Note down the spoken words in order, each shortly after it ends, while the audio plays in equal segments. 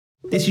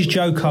This is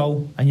Joe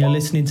Cole, and you're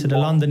listening to the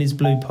London is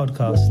Blue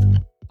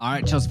podcast. All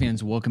right, Chelsea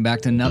fans, welcome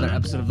back to another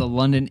episode of the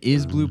London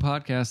is Blue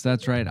podcast.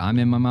 That's right, I'm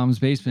in my mom's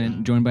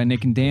basement, joined by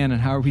Nick and Dan.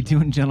 And how are we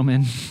doing,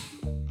 gentlemen?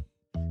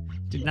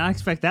 Did not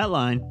expect that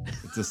line.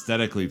 It's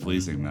aesthetically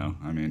pleasing, though.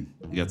 I mean,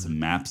 you got some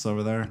maps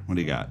over there. What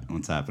do you got?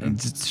 What's happening?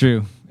 It's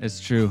true. It's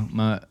true.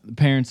 My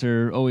parents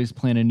are always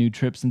planning new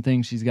trips and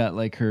things. She's got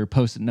like her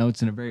post-it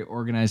notes in a very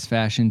organized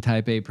fashion,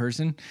 type A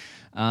person.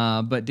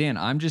 But Dan,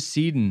 I'm just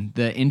seeding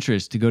the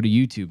interest to go to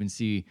YouTube and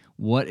see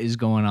what is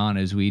going on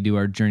as we do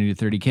our journey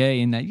to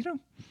 30K, and that, you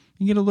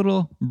get a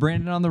little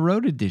Brandon on the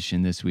Road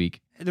edition this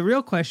week. The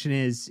real question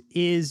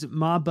is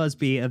Ma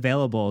Busby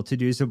available to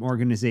do some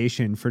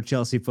organization for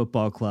Chelsea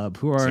Football Club,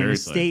 who are in a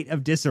state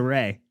of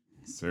disarray?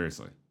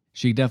 Seriously.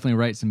 She could definitely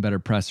write some better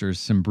pressers,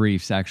 some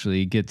briefs,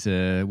 actually get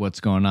to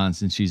what's going on,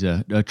 since she's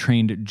a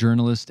trained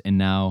journalist and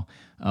now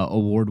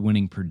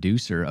award-winning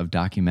producer of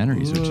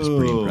documentaries, which is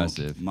pretty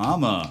impressive.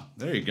 Mama.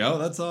 There you go.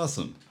 That's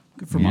awesome.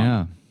 Good for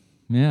Mama.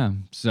 Yeah.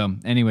 So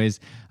anyways,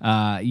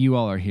 you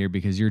all are here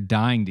because you're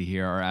dying to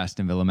hear our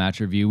Aston Villa match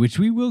review, which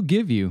we will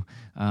give you.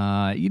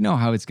 You know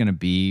how it's going to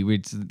be.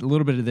 It's a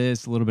little bit of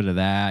this, a little bit of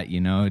that,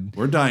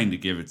 We're dying to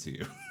give it to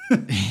you.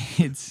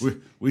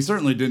 We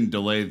certainly didn't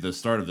delay the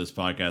start of this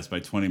podcast by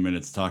 20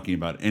 minutes talking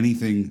about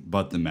anything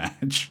but the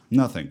match.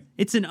 Nothing.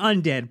 It's an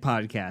undead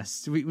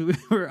podcast.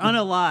 We're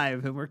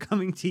unalive, and we're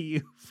coming to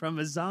you from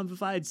a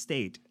zombified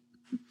state.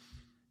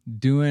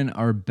 Doing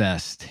our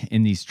best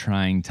in these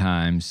trying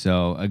times.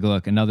 So,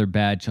 look, another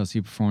bad Chelsea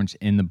performance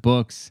in the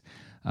books.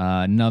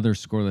 Another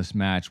scoreless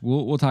match.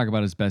 We'll talk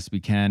about as best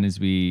we can, as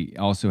we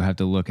also have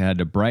to look ahead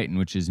to Brighton,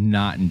 which is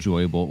not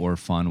enjoyable or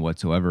fun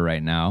whatsoever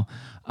right now.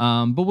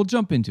 But we'll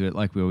jump into it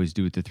like we always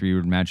do with the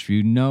three-word match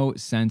review. No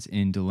sense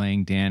in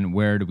delaying. Dan,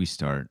 where do we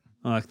start?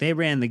 Look, they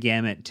ran the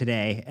gamut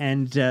today,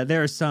 and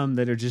there are some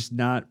that are just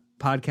not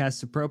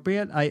podcast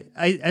appropriate.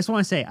 I just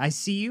want to say, I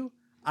see you.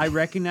 I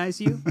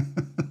recognize you.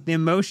 The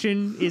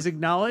emotion is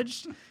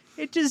acknowledged.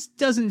 It just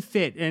doesn't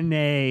fit in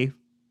a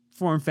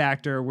form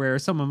factor where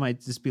someone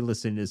might just be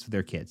listening to this with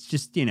their kids.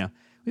 Just,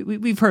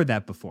 we've heard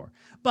that before.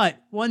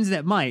 But ones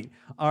that might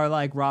are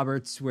like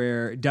Roberts,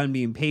 where done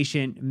being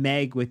patient,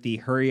 Meg with the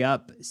hurry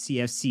up,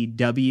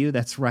 CFCW,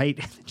 that's right,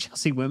 the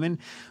Chelsea women,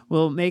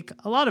 will make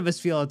a lot of us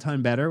feel a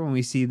ton better when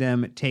we see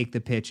them take the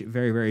pitch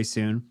very, very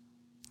soon.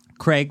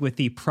 Craig with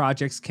the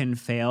projects can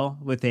fail,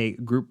 with a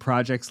group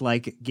projects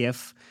like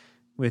GIF,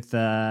 with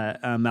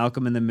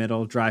Malcolm in the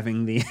middle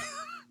driving the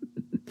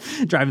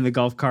driving the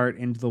golf cart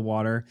into the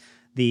water.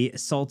 The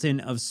Sultan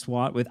of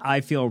SWAT with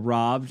I Feel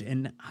Robbed,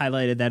 and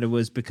highlighted that it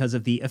was because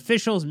of the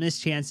officials'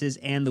 mischances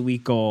and the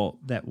weak goal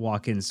that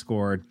Watkins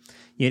scored.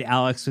 You had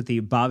Alex with the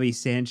Bobby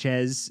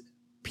Sanchez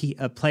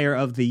Player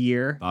of the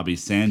Year. Bobby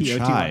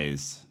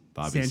Sanchez.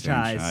 Bobby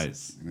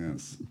Sanchez.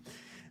 Yes.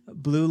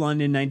 Blue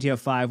London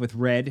 1905 with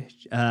Red,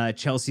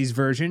 Chelsea's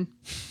version.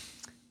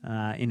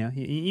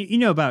 You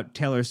know about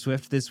Taylor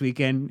Swift this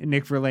weekend,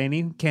 Nick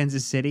Verlaney,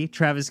 Kansas City,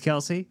 Travis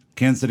Kelce.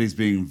 Kansas City's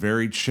being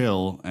very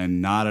chill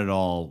and not at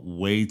all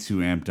way too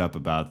amped up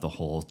about the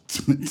whole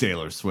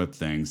Taylor Swift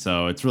thing.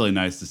 So it's really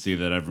nice to see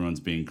that everyone's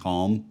being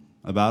calm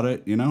about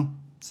it,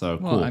 So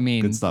well, cool. I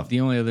mean, good stuff.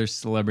 The only other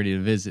celebrity to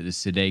visit is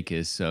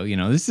Sudeikis. So,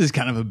 this is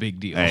kind of a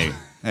big deal.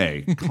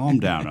 Hey, calm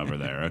down over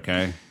there,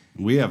 okay?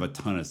 We have a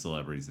ton of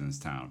celebrities in this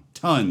town.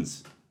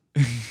 Tons.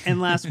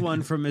 And last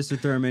one from Mr.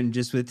 Thurman,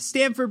 just with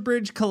Stamford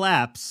Bridge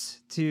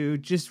collapse, to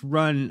just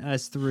run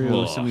us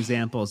through some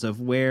examples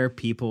of where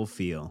people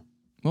feel.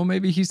 Well,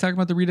 maybe he's talking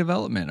about the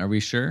redevelopment. Are we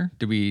sure?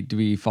 Do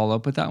we follow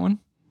up with that one?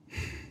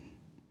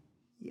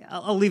 Yeah,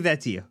 I'll leave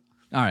that to you.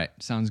 All right,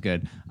 sounds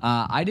good.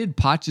 I did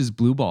Potch's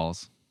blue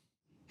balls.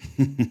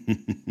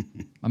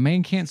 A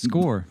man can't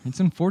score. It's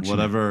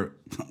unfortunate.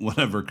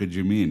 Whatever could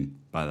you mean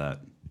by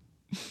that?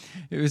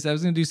 I was going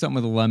to do something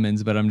with the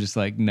lemons, but I'm just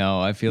like, no,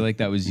 I feel like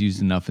that was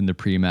used enough in the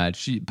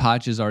pre-match.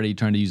 Poch is already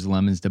trying to use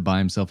lemons to buy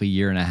himself a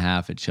year and a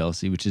half at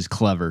Chelsea, which is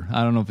clever.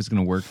 I don't know if it's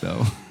going to work,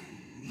 though.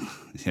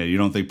 Yeah, you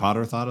don't think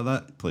Potter thought of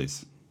that?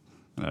 Please,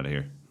 get out of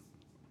here.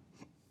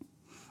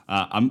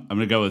 I'm going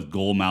to go with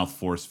Goalmouth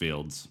Force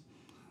Fields.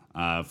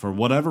 For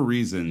whatever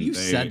reason, you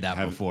said that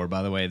before,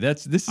 by the way.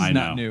 This is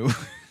not new.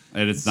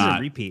 And it's not not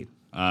a repeat.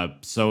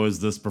 So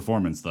is this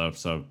performance, though.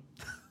 So,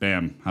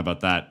 bam, how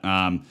about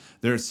that?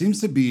 There seems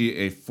to be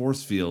a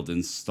force field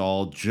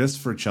installed just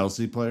for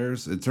Chelsea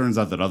players. It turns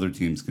out that other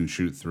teams can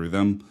shoot through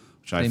them,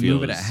 which I feel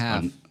move it at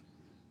half.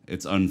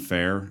 It's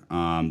unfair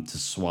to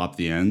swap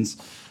the ends.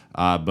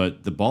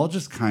 But the ball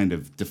just kind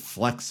of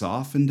deflects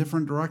off in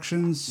different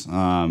directions.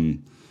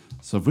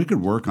 So if we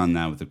could work on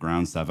that with the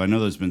ground stuff, I know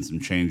there's been some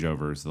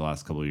changeovers the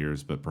last couple of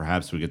years, but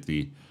perhaps we get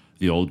the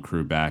old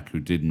crew back who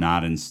did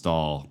not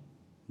install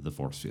the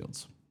force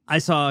fields. I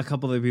saw a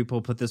couple of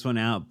people put this one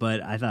out,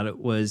 but I thought it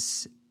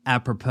was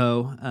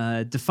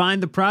apropos.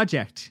 Define the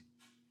project.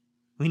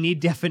 We need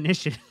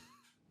definition.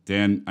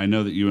 Dan, I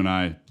know that you and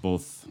I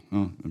both.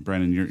 Oh,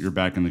 Brandon, you're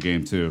back in the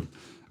game too.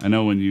 I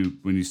know when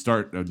you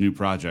start a new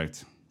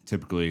project,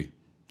 typically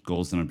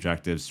goals and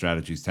objectives,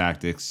 strategies,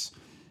 tactics,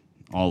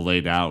 all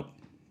laid out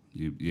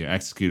You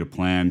execute a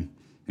plan.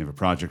 You have a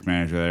project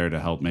manager there to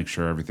help make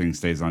sure everything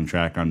stays on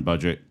track, on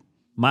budget.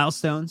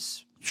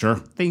 Milestones, Sure.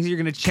 things you're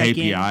going to check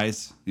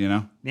KPIs,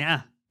 in.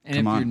 Yeah. And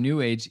Come if on. you're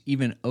new age,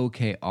 even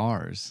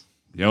OKRs.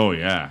 Oh,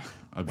 yeah.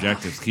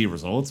 Objectives, key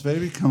results,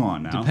 baby. Come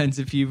on now. Depends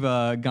if you've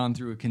gone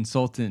through a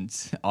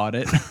consultant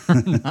audit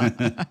or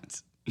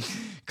not.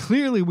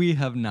 Clearly, we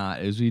have not,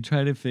 as we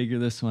try to figure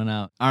this one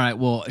out. All right,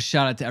 well,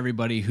 shout out to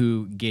everybody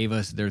who gave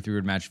us their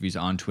three-word match reviews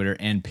on Twitter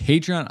and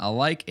Patreon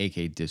alike,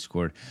 aka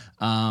Discord.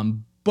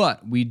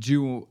 But we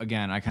do,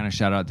 again, I kind of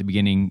shout out at the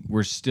beginning,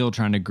 we're still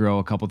trying to grow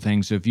a couple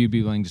things. So if you'd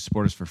be willing to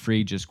support us for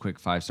free, just quick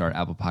 5-star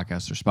Apple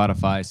Podcasts or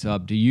Spotify,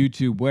 sub to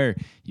YouTube, where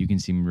you can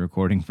see me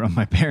recording from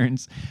my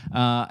parents.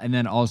 And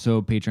then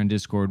also Patreon,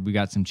 Discord, we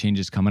got some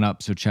changes coming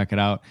up. So check it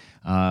out,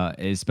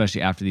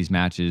 especially after these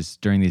matches.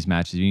 During these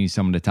matches, you need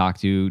someone to talk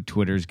to.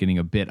 Twitter's getting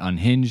a bit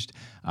unhinged.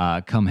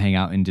 Come hang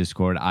out in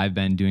Discord. I've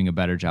been doing a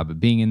better job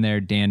of being in there.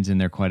 Dan's in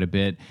there quite a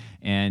bit.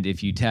 And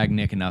if you tag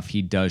Nick enough,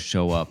 he does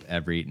show up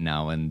every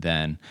now and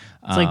then.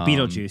 It's like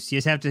Beetlejuice. You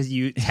just have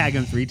to tag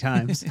him 3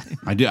 times.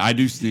 I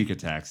do sneak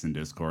attacks in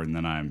Discord, and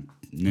then I'm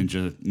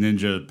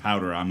ninja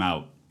powder. I'm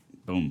out.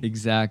 Boom.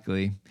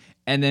 Exactly.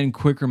 And then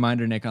quick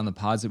reminder, Nick, on the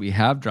pods that we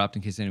have dropped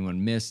in case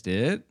anyone missed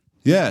it.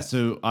 Yeah,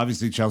 so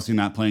obviously Chelsea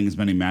not playing as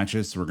many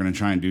matches, so we're going to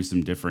try and do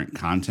some different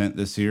content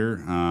this year.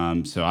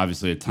 So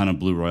obviously a ton of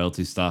Blue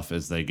Royalty stuff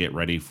as they get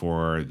ready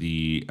for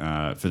the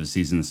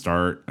season to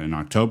start in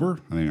October.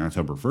 I think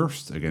October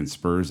 1st against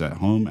Spurs at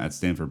home at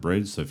Stamford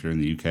Bridge. So if you're in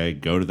the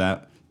UK, go to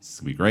that. It's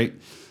going to be great.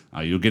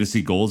 You'll get to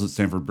see goals at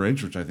Stamford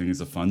Bridge, which I think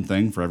is a fun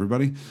thing for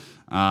everybody.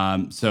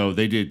 So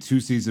they did 2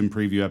 season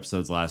preview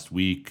episodes last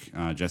week,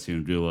 Jesse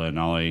and Abdullah and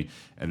Ollie.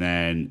 And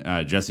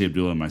then Jesse,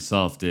 Abdullah, and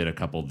myself did a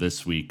couple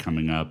this week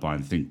coming up on,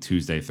 I think,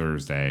 Tuesday,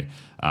 Thursday,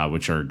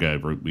 which are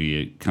good.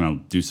 We kind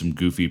of do some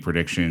goofy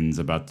predictions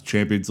about the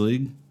Champions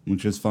League,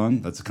 which is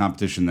fun. That's a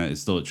competition that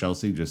is still at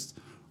Chelsea, just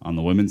on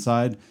the women's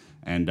side,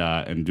 and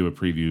do a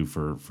preview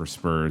for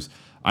Spurs.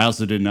 I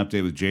also did an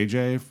update with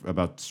JJ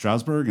about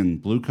Strasbourg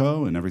and Blue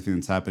Co. and everything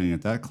that's happening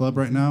at that club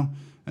right now.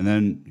 And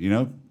then,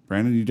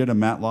 Brandon, you did a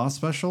Matt Law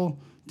special.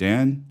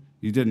 Dan,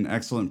 you did an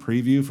excellent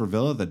preview for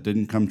Villa that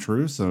didn't come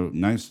true. So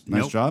nice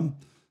job.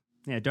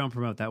 Yeah, don't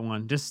promote that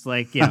one. Just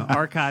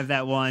archive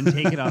that one,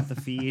 take it off the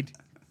feed.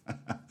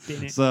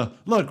 So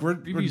look, we're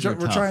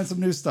trying some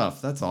new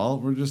stuff. That's all.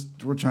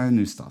 We're trying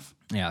new stuff.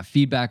 Yeah,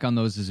 feedback on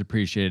those is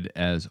appreciated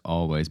as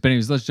always. But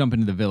anyways, let's jump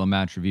into the Villa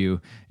match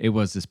review. It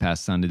was this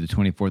past Sunday, the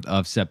 24th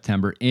of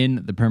September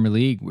in the Premier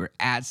League. We're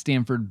at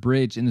Stamford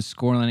Bridge. In the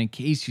scoreline, in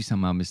case you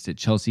somehow missed it,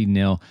 Chelsea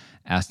 0,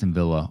 Aston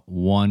Villa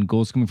 1.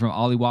 Goals coming from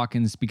Ollie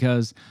Watkins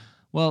because,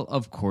 well,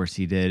 of course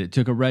he did. It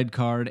took a red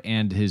card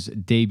and his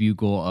debut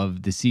goal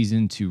of the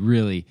season to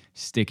really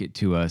stick it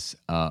to us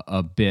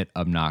a bit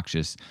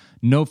obnoxious.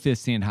 No fifth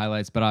stand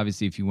highlights, but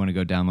obviously if you want to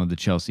go download the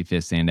Chelsea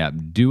fifth stand app,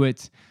 do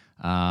it.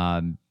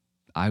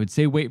 I would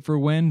say wait for a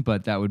win,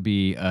 but that would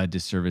be a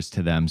disservice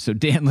to them. So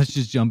Dan, let's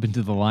just jump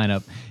into the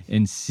lineup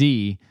and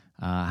see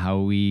how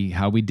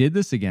we did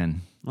this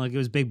again. Like it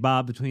was Big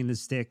Bob between the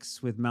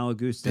sticks with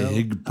Malagusto.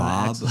 Big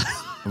Bob.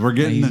 We're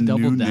getting a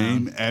new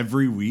name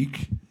every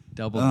week.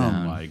 Double down.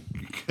 Oh my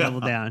God. Double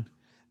down.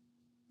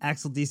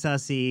 Axel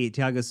Disasi,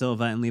 Thiago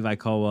Silva, and Levi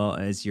Colwell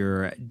as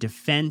your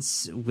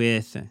defense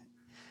with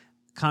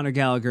Conor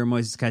Gallagher,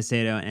 Moises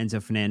Caicedo, and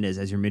Enzo Fernandez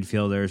as your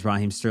midfielders,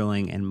 Raheem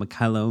Sterling and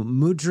Mykhailo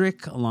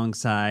Mudryk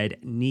alongside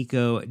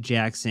Nico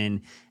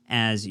Jackson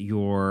as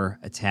your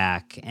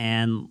attack.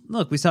 And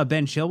look, we saw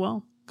Ben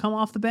Chilwell come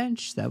off the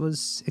bench. That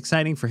was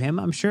exciting for him,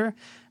 I'm sure,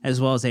 as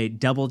well as a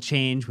double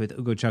change with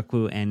Ugo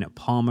Chukwu and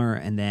Palmer,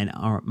 and then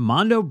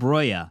Armando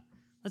Broja.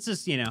 Let's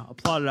just,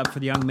 applaud it up for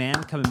the young man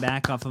coming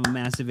back off of a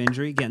massive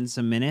injury, getting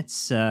some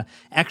minutes,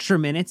 extra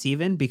minutes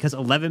even, because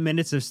 11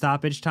 minutes of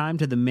stoppage time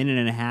to the minute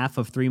and a half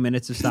of 3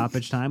 minutes of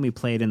stoppage time we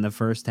played in the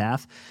first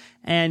half.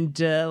 And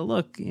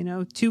look, 2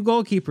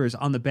 goalkeepers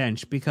on the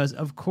bench because,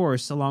 of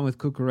course, along with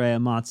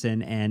Kukurea,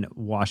 Motson, and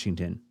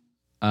Washington.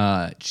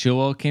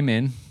 Chilwell came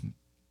in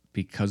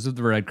because of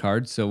the red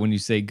card. So when you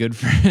say good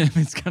for him,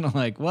 it's kind of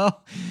like,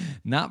 well,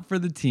 not for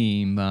the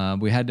team.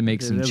 We had to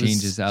make some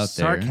changes out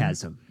there.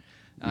 Sarcasm.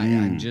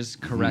 I'm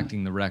just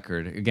correcting the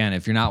record. Again,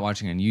 if you're not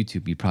watching on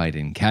YouTube, you probably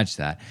didn't catch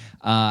that.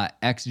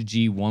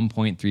 XG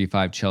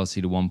 1.35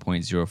 Chelsea to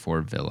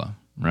 1.04 Villa,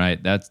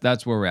 right?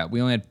 That's where we're at.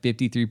 We only had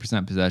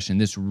 53% possession.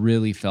 This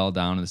really fell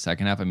down in the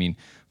second half. I mean,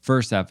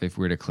 first half, if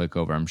we were to click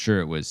over, I'm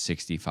sure it was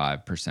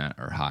 65%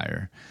 or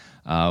higher.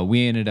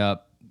 We ended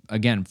up,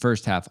 again,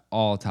 first half,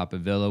 all top of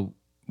Villa.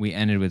 We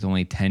ended with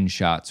only 10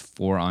 shots,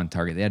 4 on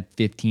target. They had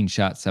 15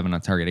 shots, 7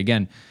 on target.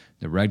 Again,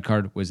 the red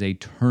card was a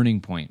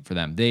turning point for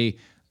them. They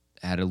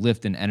had a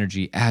lift in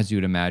energy, as you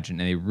would imagine,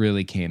 and they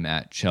really came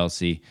at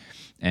Chelsea,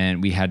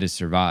 and we had to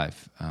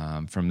survive.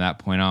 From that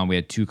point on, we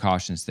had 2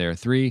 cautions there,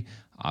 3.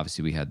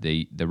 Obviously, we had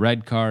the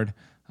red card.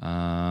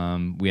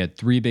 We had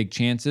 3 big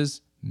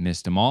chances,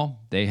 missed them all.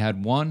 They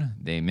had 1,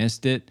 they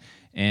missed it,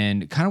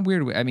 and kind of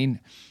weird. I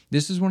mean,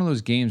 this is one of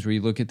those games where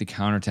you look at the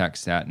counterattack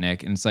stat,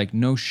 Nick, and it's like,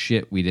 no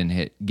shit, we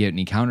didn't get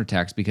any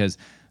counterattacks because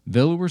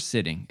Villa were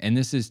sitting, and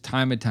this is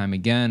time and time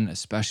again,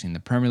 especially in the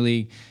Premier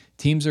League.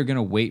 Teams are going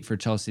to wait for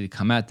Chelsea to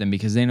come at them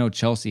because they know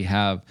Chelsea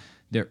have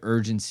their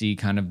urgency,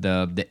 kind of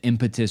the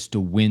impetus to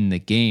win the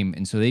game.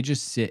 And so they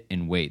just sit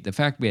and wait. The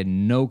fact we had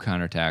no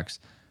counterattacks,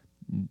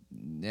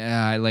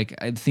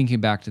 thinking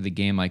back to the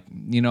game,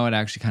 it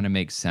actually kind of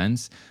makes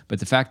sense.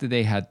 But the fact that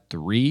they had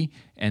 3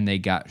 and they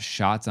got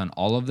shots on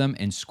all of them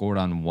and scored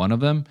on one of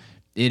them,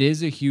 it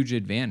is a huge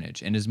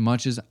advantage. And as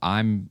much as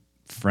I'm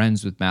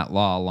friends with Matt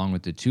Law, along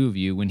with the two of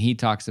you, when he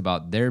talks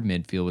about their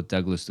midfield with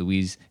Douglas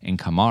Luiz and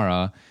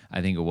Kamara,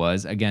 I think it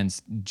was,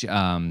 against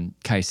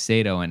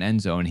Caicedo and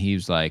Enzo, and he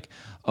was like,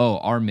 oh,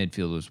 our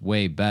midfield was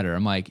way better.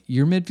 I'm like,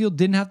 your midfield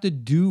didn't have to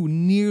do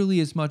nearly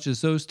as much as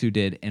those two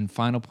did. And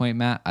final point,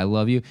 Matt, I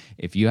love you.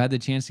 If you had the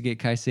chance to get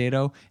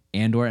Caicedo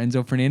and or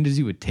Enzo Fernandez,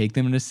 you would take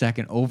them in a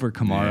second over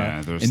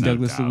Kamara and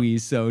Douglas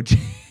Luiz. So,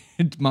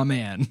 my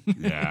man.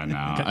 Yeah, no.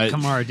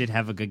 Kamara did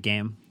have a good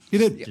game. He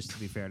did. Just to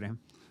be fair to him.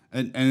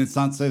 And it's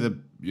not to say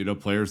that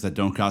players that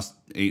don't cost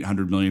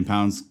 £800 million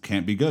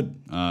can't be good,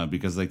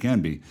 because they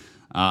can be.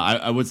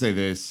 I would say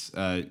this: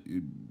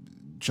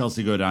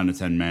 Chelsea go down to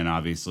 10 men.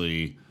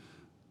 Obviously,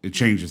 it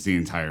changes the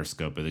entire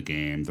scope of the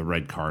game. The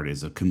red card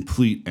is a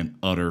complete and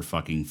utter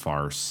fucking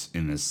farce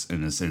in this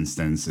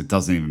instance. It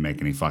doesn't even make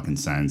any fucking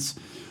sense.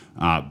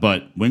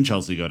 But when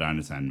Chelsea go down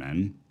to 10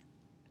 men,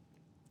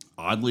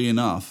 oddly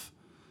enough,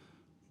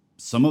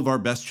 some of our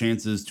best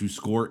chances to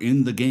score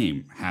in the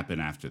game happen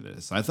after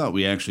this. I thought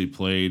we actually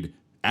played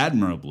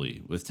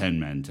admirably with 10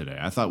 men today.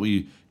 I thought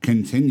we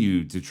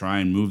continued to try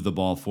and move the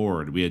ball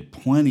forward. We had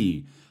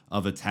plenty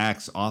of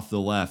attacks off the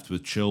left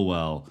with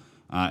Chilwell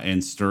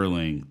and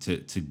Sterling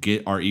to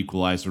get our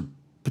equalizer,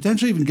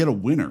 potentially even get a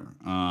winner.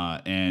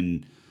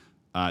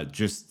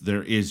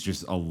 There is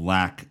just a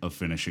lack of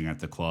finishing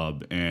at the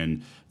club.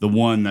 And the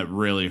one that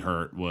really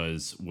hurt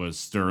was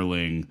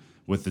Sterling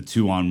with the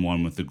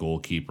 2-on-1 with the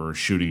goalkeeper,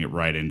 shooting it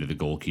right into the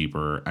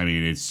goalkeeper. I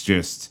mean, it's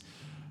just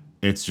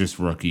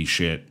rookie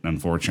shit,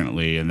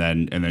 unfortunately. And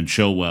then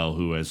Chilwell,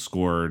 who has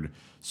scored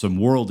some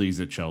worldies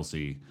at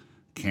Chelsea,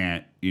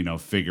 can't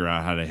figure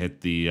out how to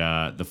hit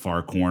the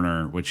far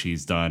corner, which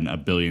he's done a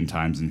billion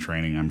times in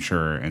training, I'm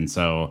sure. And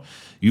so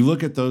you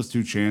look at those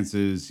two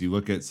chances, you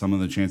look at some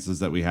of the chances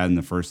that we had in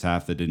the first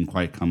half that didn't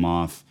quite come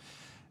off,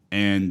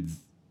 and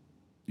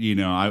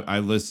I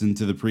listened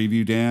to the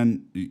preview,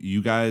 Dan.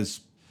 You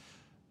guys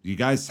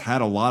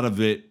had a lot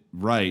of it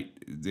right,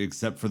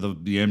 except for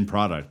the end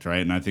product,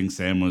 right? And I think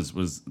Sam was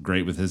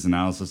great with his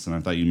analysis, and I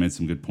thought you made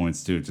some good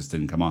points too. It just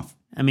didn't come off.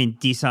 I mean,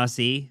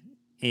 Disasi,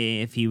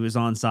 if he was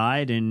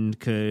onside and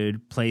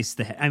could place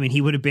he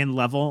would have been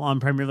level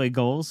on Premier League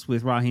goals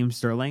with Raheem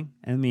Sterling.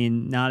 I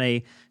mean, not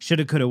a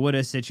shoulda, coulda,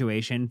 woulda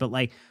situation, but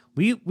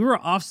we were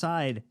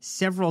offside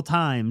several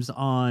times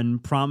on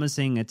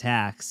promising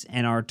attacks,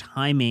 and our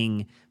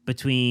timing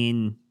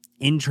between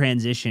in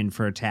transition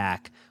for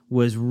attack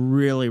was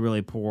really,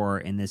 really poor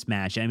in this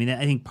match. I mean,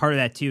 I think part of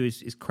that too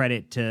is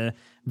credit to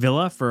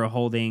Villa for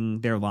holding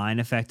their line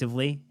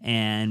effectively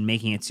and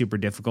making it super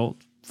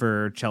difficult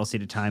for Chelsea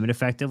to time it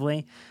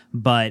effectively.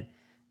 But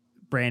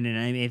Brandon,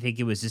 I think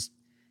it was just,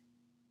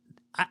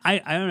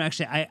 I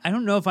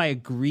don't know if I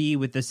agree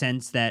with the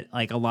sense that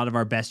a lot of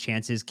our best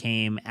chances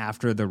came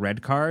after the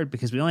red card,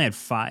 because we only had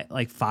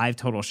five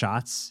total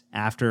shots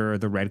after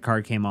the red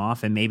card came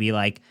off, and maybe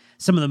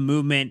some of the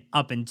movement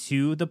up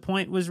into the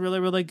point was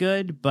really, really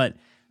good. But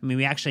I mean,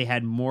 we actually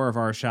had more of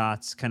our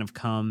shots kind of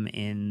come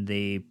in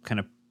the kind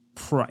of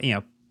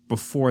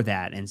before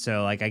that, and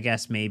so I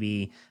guess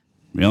maybe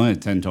we only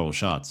had 10 total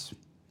shots.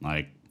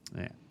 Yeah.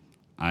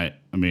 I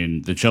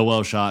mean, the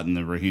Chilwell shot and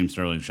the Raheem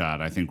Sterling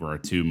shot, I think, were our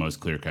two most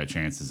clear-cut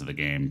chances of the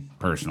game,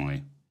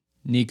 personally.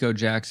 Nico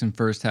Jackson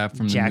first half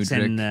from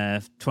Jackson in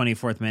the the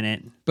 24th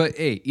minute. But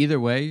hey, either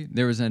way,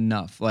 there was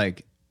enough.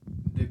 The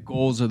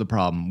goals are the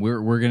problem.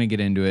 We're gonna get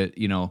into it,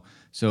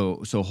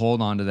 So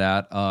hold on to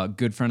that.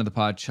 Good friend of the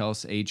pod,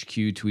 Chelsea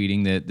HQ,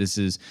 tweeting that this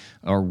is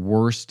our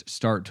worst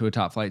start to a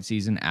top flight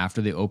season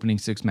after the opening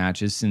 6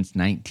 matches since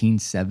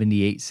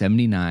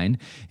 1978-79.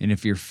 And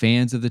if you're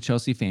fans of the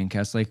Chelsea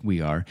Fancast like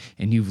we are,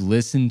 and you've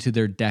listened to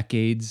their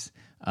decades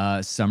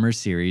summer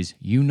series,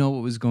 you know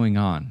what was going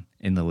on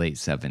in the late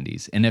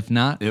 70s. And if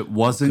not, it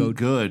wasn't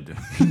good.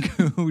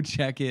 Go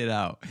check it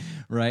out,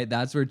 right?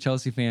 That's where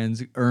Chelsea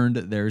fans earned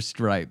their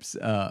stripes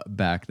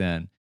back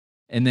then.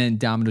 And then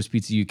Domino's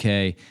Pizza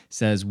UK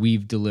says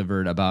we've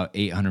delivered about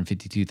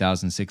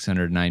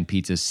 852,609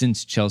 pizzas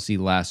since Chelsea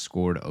last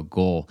scored a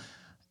goal.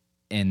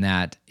 And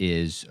that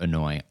is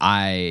annoying.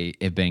 I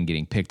have been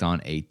getting picked on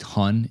a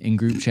ton in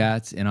group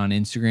chats and on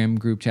Instagram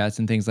group chats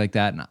and things like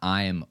that, and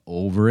I am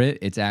over it.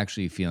 It's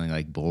actually feeling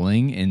like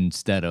bullying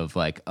instead of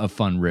a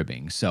fun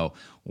ribbing. So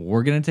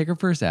we're going to take our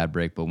first ad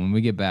break, but when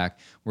we get back,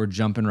 we're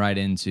jumping right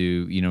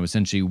into,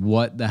 essentially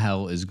what the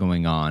hell is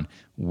going on?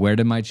 Where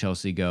did my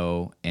Chelsea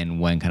go, and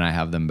when can I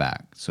have them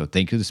back? So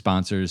thank you to the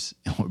sponsors,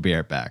 and we'll be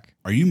right back.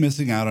 Are you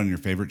missing out on your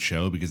favorite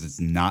show because it's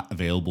not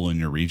available in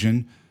your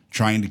region?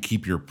 Trying to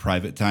keep your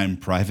private time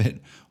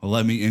private? Well,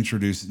 let me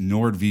introduce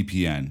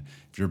NordVPN.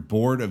 If you're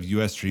bored of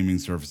US streaming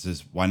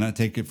services, why not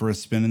take it for a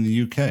spin in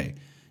the UK?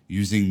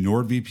 Using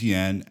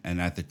NordVPN,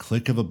 and at the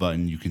click of a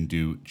button, you can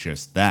do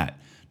just that.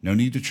 No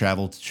need to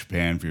travel to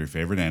Japan for your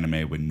favorite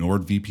anime when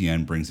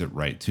NordVPN brings it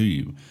right to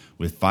you.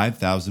 With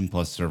 5,000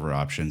 plus server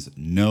options,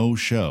 no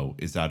show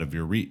is out of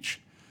your reach.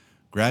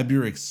 Grab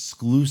your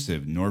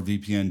exclusive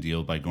NordVPN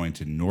deal by going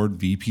to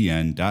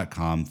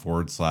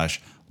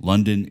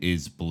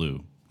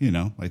nordvpn.com/LondonIsBlue. You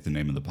know, like the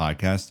name of the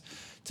podcast,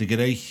 to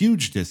get a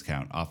huge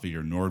discount off of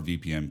your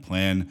NordVPN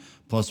plan,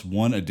 plus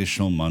 1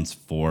 additional month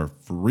for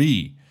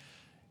free.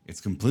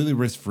 It's completely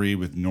risk-free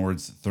with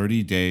Nord's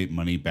 30-day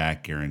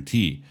money-back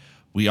guarantee.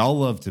 We all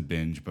love to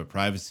binge, but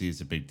privacy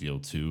is a big deal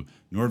too.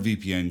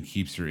 NordVPN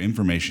keeps your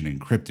information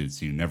encrypted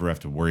so you never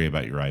have to worry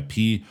about your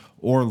IP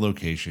or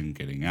location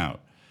getting out.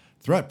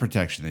 Threat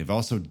protection, they've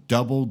also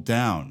doubled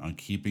down on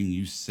keeping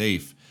you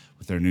safe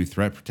with their new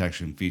threat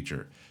protection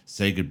feature.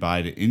 Say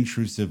goodbye to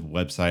intrusive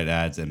website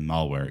ads and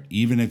malware.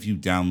 Even if you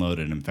download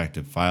an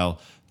infected file,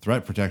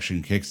 threat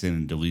protection kicks in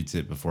and deletes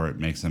it before it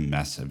makes a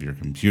mess of your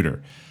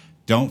computer.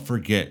 Don't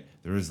forget,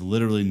 there is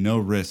literally no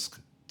risk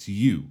to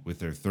you with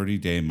their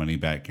 30-day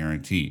money-back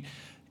guarantee.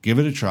 Give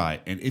it a try,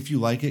 and if you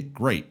like it,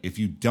 great. If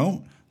you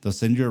don't, they'll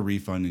send you a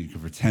refund and you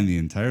can pretend the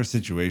entire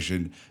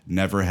situation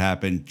never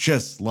happened,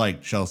 just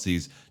like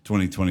Chelsea's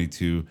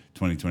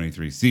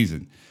 2022-2023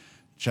 season.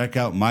 Check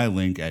out my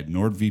link at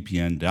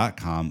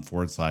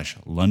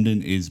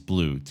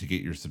nordvpn.com/LondonIsBlue to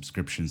get your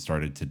subscription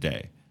started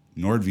today.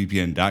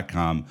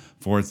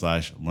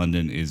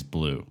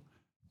 nordvpn.com/LondonIsBlue.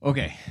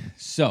 Okay,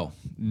 so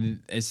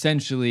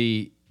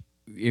essentially,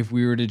 if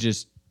we were to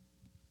just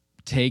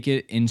take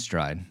it in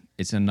stride,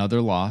 it's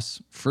another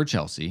loss for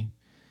Chelsea,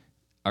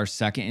 our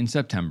second in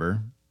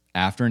September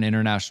after an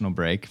international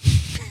break.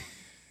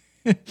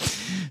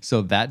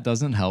 So that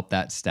doesn't help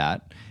that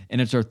stat.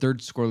 And it's our third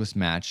scoreless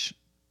match.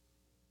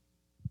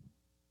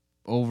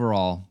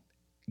 Overall,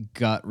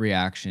 gut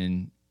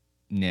reaction,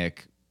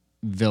 Nick,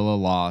 Villa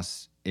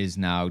loss is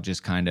now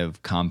just kind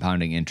of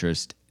compounding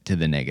interest to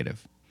the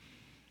negative.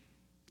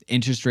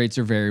 Interest rates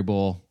are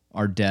variable.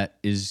 Our debt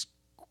is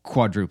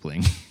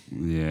quadrupling.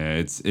 Yeah,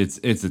 it's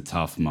a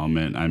tough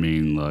moment. I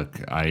mean,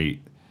 look, I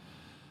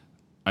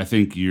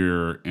think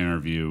your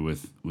interview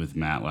with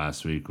Matt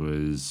last week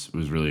was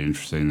really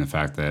interesting. The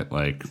fact that,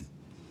 like,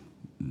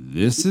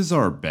 this is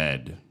our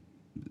bed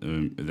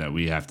that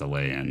we have to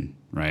lay in,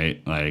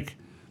 right? Like,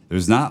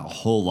 there's not a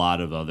whole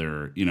lot of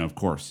other, of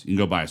course, you can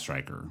go buy a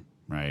striker,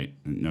 right?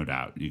 No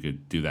doubt. You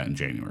could do that in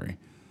January.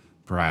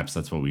 Perhaps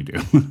that's what we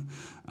do.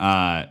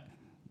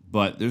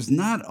 But there's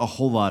not a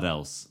whole lot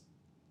else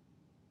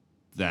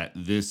that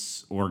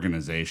this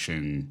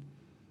organization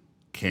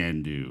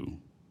can do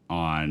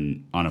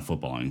on a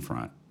footballing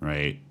front,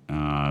 right?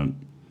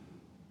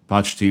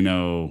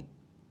 Pochettino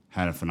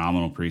had a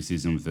phenomenal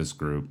preseason with this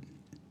group.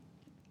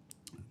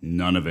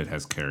 None of it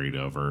has carried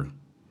over.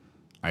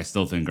 I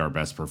still think our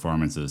best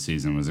performance of the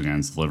season was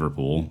against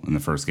Liverpool in the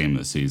first game of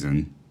the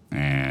season.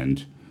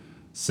 And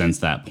since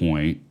that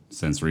point,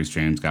 since Reece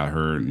James got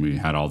hurt and we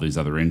had all these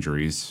other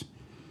injuries,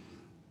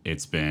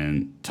 it's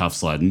been tough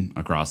sledding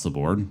across the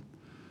board.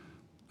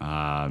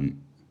 I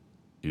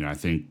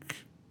think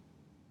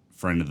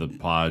friend of the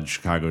pod,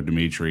 Chicago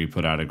Dimitri,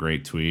 put out a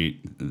great tweet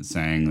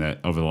saying that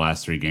over the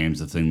last 3 games,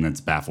 the thing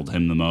that's baffled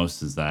him the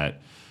most is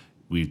that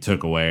we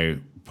took away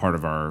part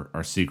of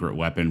our secret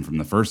weapon from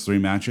the first 3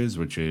 matches,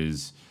 which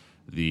is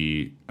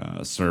the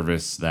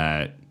service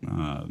that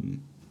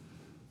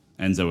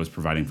Enzo was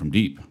providing from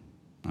deep.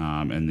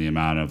 And the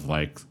amount of,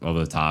 like, over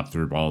the top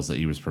through balls that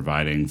he was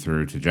providing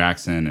through to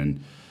Jackson,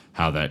 and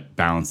how that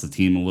balanced the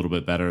team a little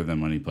bit better than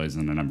when he plays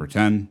in the number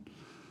 10.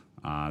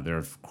 There,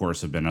 of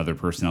course, have been other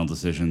personnel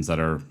decisions that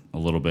are a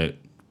little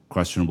bit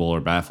questionable or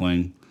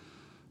baffling.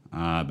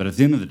 But at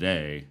the end of the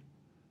day,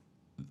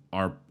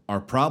 our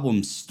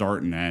problems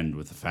start and end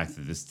with the fact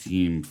that this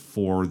team,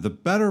 for the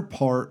better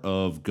part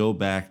of go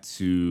back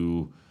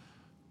to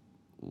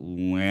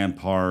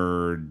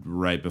Lampard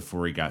right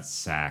before he got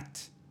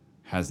sacked,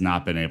 has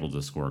not been able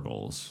to score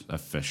goals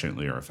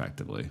efficiently or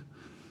effectively.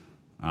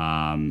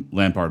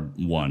 Lampard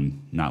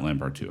 1, not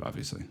Lampard 2,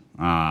 obviously.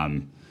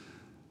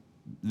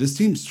 This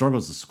team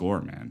struggles to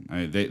score,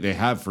 man. They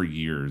have for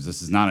years.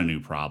 This is not a new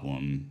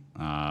problem.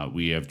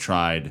 We have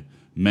tried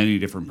many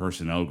different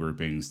personnel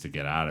groupings to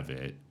get out of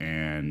it,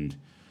 and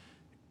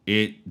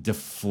it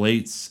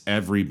deflates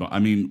everybody. I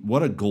mean,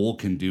 what a goal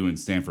can do in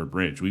Stamford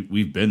Bridge.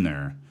 We've been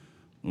there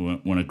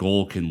when a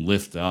goal can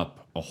lift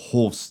up a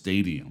whole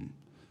stadium.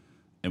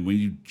 And when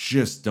you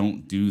just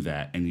don't do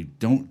that, and you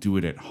don't do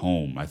it at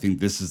home, I think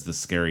this is the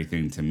scary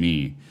thing to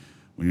me.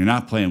 When you're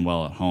not playing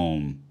well at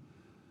home,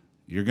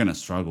 you're going to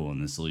struggle in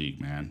this league,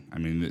 man. I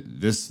mean,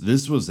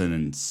 this was an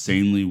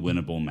insanely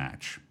winnable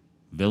match.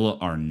 Villa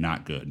are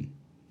not good.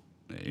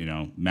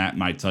 Matt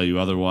might tell you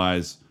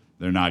otherwise.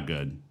 They're not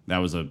good.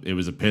 It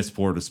was a piss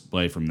poor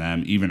display from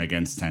them, even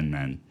against 10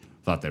 men.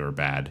 Thought they were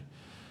bad.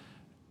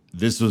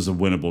 This was a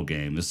winnable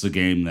game. This is a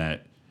game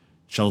that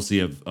Chelsea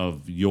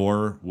of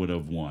yore would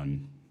have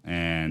won.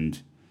 And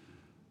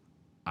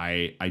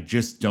I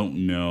just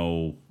don't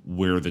know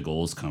where the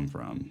goals come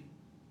from,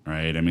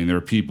 right? I mean, there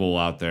are people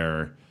out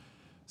there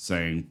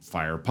saying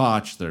fire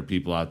Poch. There are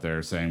people out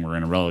there saying we're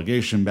in a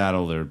relegation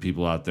battle. There are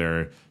people out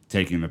there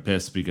taking the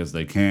piss because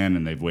they can,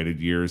 and they've waited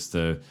years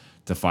to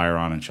fire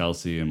on at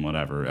Chelsea and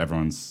whatever.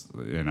 Everyone's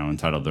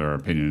entitled to their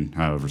opinion,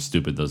 however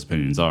stupid those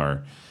opinions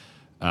are.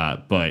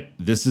 But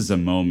this is a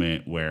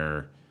moment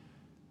where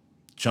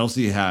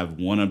Chelsea have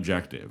one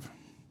objective,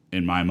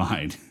 in my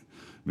mind,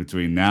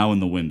 between now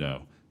and the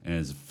window, and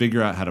is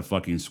figure out how to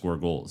fucking score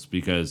goals,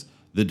 because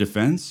the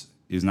defense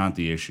is not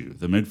the issue.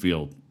 The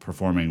midfield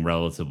performing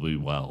relatively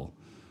well.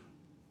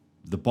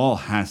 The ball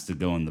has to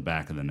go in the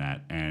back of the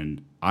net,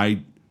 and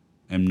I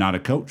am not a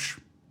coach.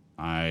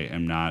 I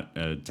am not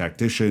a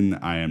tactician.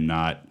 I am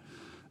not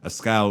a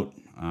scout.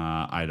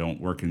 I don't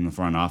work in the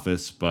front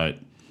office, but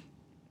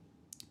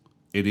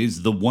it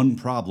is the one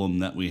problem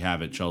that we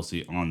have at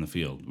Chelsea on the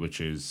field,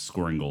 which is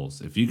scoring goals.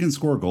 If you can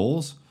score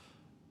goals,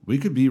 we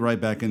could be right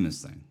back in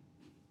this thing.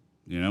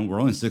 We're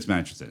only 6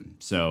 matches in.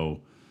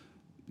 So,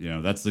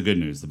 that's the good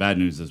news. The bad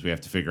news is we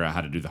have to figure out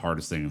how to do the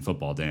hardest thing in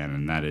football, Dan,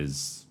 and that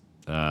is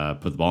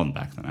put the ball in the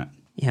back of the net.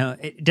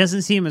 It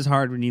doesn't seem as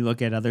hard when you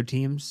look at other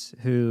teams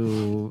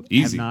who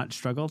have not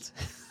struggled.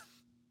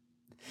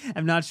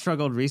 Have not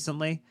struggled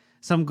recently.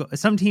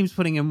 Some teams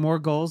putting in more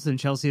goals than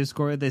Chelsea have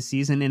scored this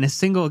season in a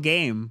single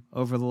game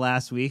over the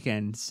last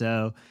weekend.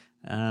 So,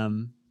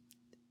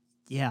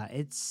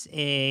 it's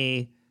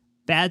a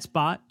bad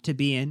spot to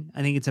be in.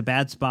 I think it's a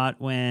bad spot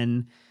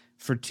when,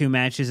 for 2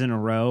 matches in a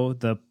row,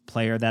 the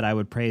player that I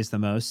would praise the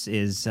most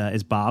is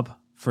Bob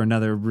for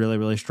another really,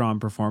 really strong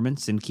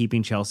performance in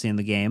keeping Chelsea in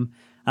the game.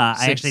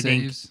 I actually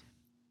think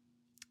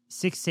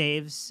 6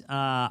 saves.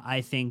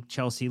 I think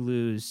Chelsea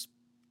lose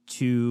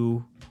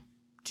 2-0,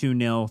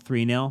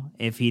 3-0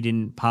 if he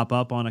didn't pop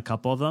up on a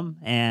couple of them.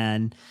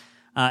 And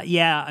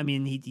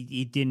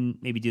he didn't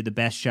maybe do the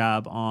best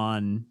job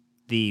on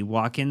the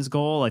Watkins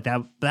goal. Like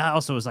that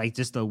also was like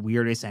just the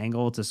weirdest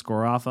angle to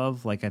score off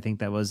of. Like I think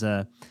that was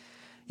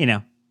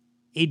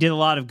he did a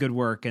lot of good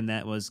work, and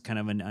that was kind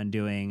of an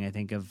undoing, I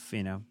think, of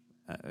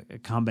a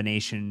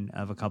combination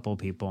of a couple of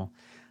people.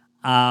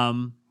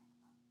 I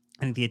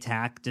think the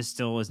attack just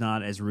still is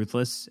not as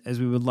ruthless as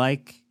we would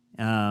like.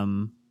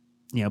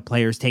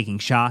 Players taking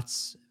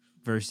shots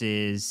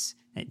versus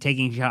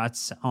taking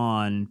shots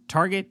on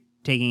target,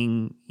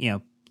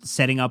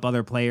 setting up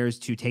other players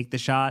to take the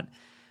shot.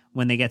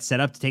 When they get set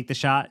up to take the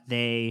shot,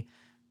 they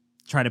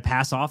try to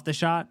pass off the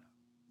shot.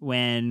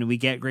 When we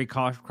get great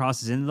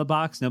crosses into the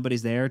box,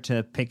 nobody's there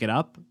to pick it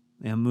up.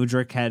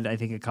 Mudryk had, I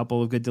think, a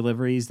couple of good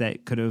deliveries that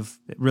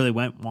really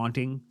went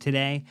wanting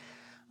today.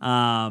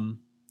 I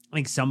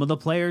think some of the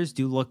players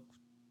do look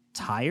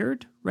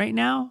tired right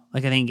now.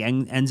 Like I think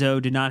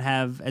Enzo did not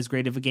have as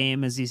great of a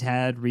game as he's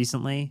had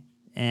recently,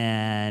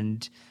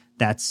 and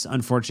that's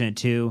unfortunate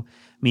too.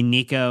 I mean,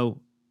 Nico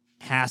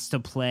has to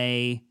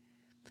play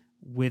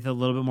with a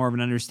little bit more of an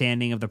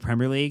understanding of the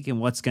Premier League and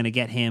what's going to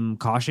get him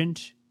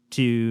cautioned.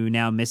 To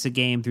now miss a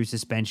game through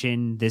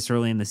suspension this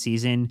early in the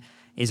season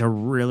is a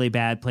really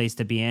bad place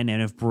to be in.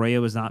 And if Broya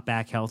was not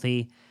back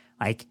healthy,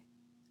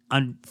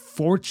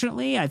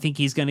 unfortunately, I think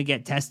he's going to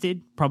get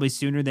tested probably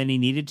sooner than he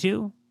needed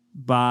to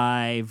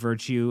by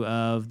virtue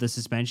of the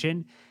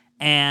suspension.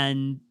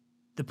 And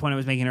the point I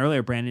was making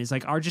earlier, Brandon, is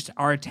like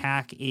our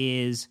attack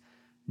is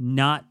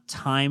not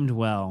timed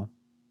well,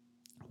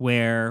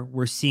 where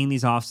we're seeing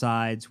these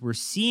offsides, we're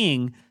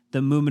seeing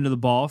the movement of the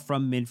ball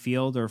from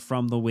midfield or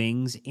from the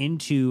wings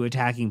into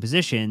attacking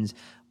positions,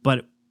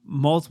 but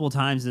multiple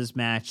times this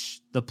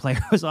match, the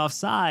player was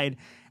offside,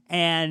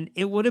 and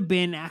it would have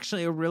been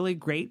actually a really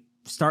great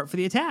start for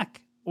the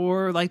attack,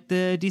 or like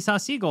the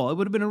Disasi goal. It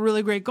would have been a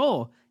really great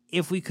goal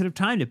if we could have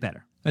timed it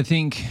better. I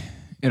think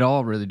it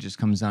all really just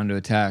comes down to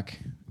attack.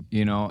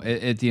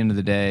 At the end of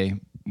the day,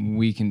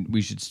 we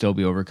should still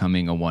be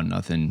overcoming a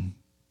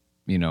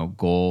 1-0,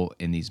 goal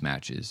in these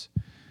matches.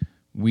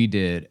 We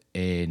did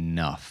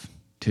enough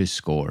to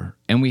score,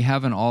 and we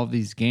have in all of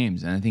these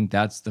games. And I think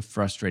that's the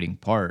frustrating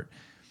part,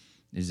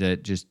 is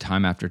that just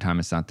time after time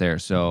it's not there.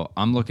 So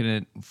I'm looking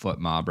at foot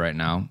mob right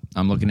now.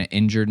 I'm looking at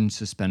injured and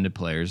suspended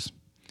players.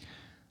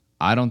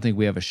 I don't think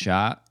we have a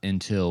shot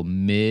until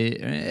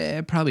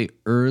probably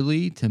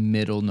early to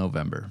middle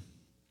November,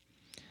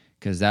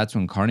 because that's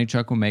when Carney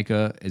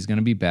Chukwuemeka is going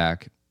to be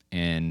back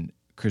and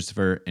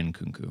Christopher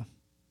Nkunku.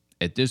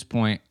 At this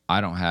point, I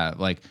don't have,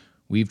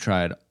 we've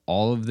tried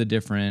all of the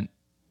different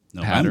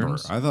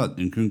patterns. I thought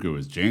Nkunku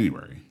was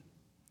January.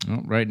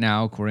 Well, right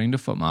now, according to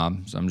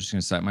FootMob, so I'm just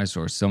going to cite my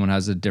source. Someone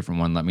has a different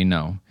one, let me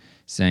know,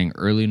 saying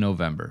early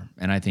November.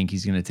 And I think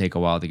he's going to take a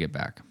while to get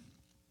back.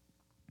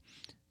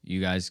 You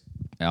guys,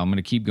 I'm going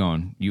to keep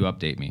going. You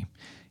update me.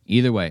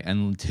 Either way,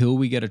 until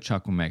we get a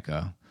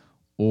Chukwuemeka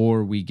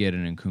or we get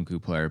an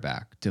Nkunku player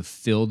back to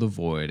fill the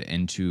void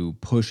and to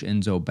push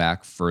Enzo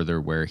back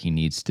further where he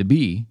needs to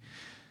be,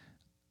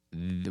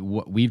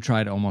 we've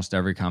tried almost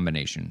every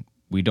combination.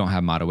 We don't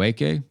have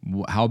Madueke.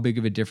 How big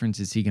of a difference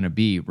is he going to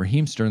be?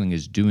 Raheem Sterling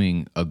is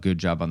doing a good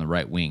job on the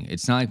right wing.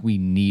 It's not like we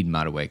need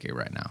Madueke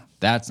right now.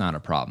 That's not a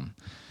problem.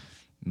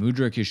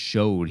 Mudryk has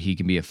showed he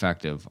can be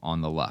effective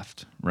on the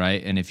left,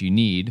 right? And if you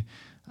need,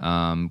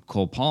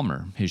 Cole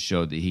Palmer has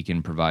showed that he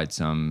can provide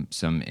some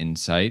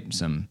insight,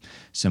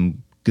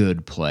 some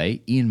good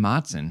play. Ian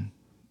Motson,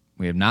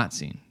 we have not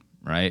seen,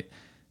 right?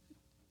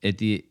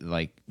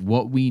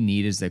 What we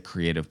need is the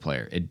creative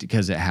player,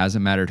 because it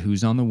hasn't mattered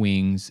who's on the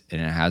wings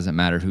and it hasn't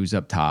mattered who's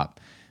up top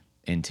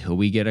until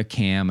we get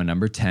a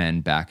number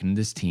 10 back into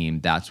this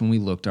team. That's when we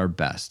looked our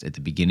best, at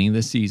the beginning of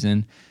the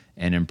season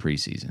and in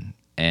preseason.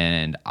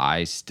 And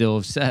I still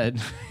have said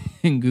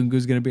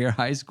Ngunku's going to be our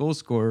highest goal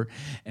scorer,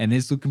 and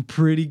it's looking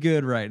pretty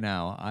good right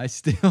now. I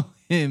still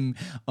am,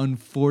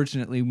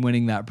 unfortunately,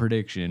 winning that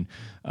prediction,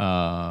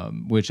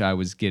 which I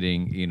was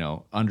getting,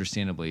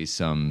 understandably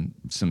some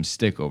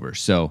stick over.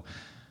 So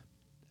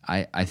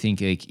I think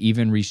like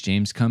even Reece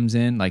James comes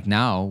in. Like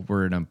now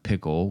we're in a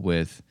pickle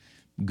with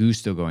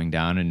Gusto going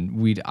down,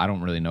 and I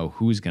don't really know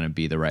who's going to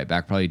be the right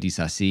back. Probably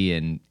Disasi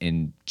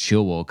and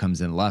Chilwell comes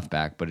in left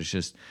back, but it's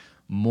just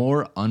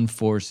more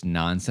unforced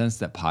nonsense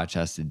that Poch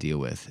has to deal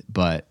with.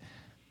 But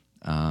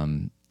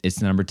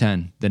it's number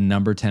 10. The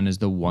number 10 is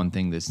the one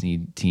thing this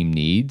team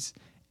needs.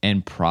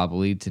 And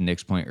probably, to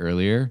Nick's point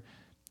earlier,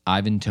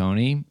 Ivan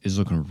Toney is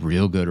looking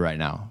real good right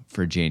now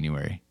for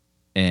January.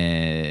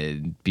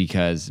 And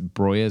because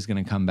Broya is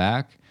going to come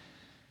back,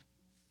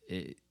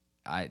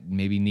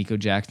 maybe Nico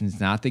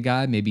Jackson's not the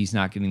guy. Maybe he's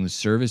not getting the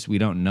service. We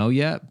don't know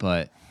yet,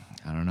 but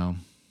I don't know.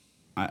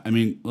 I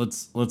mean,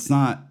 let's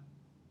not,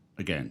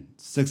 again,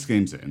 6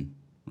 games in,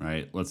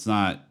 right? Let's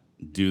not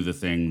do the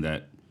thing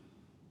that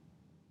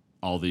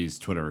all these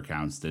Twitter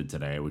accounts did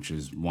today, which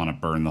is want to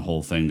burn the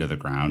whole thing to the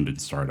ground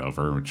and start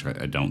over, which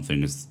I don't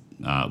think is,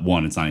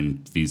 one, it's not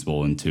even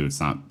feasible, and 2, it's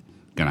not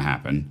going to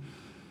happen.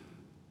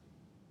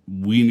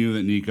 We knew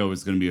that Nico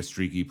was going to be a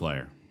streaky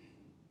player,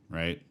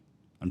 right?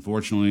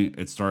 Unfortunately,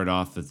 it started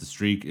off that the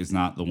streak is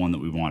not the one that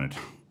we wanted.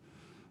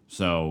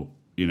 So,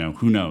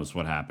 who knows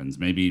what happens?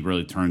 Maybe he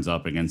really turns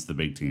up against the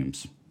big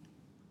teams,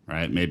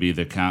 right? Maybe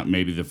the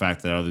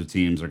fact that other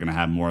teams are going to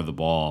have more of the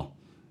ball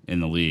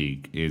in the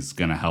league is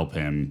going to help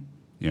him,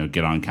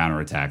 get on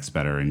counterattacks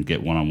better and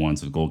get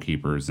one-on-ones with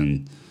goalkeepers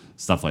and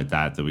stuff like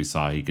that we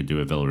saw he could do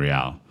at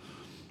Villarreal.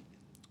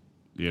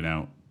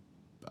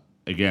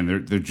 Again,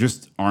 there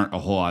just aren't a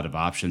whole lot of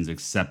options,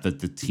 except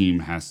that the team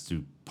has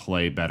to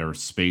play better,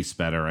 space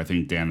better. I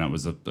think, Dan, that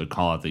was a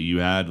call out that you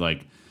had.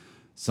 Like,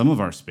 some of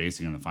our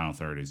spacing in the final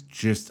third is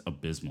just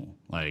abysmal.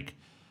 Like,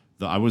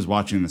 I was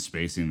watching the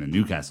spacing that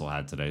Newcastle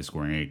had today,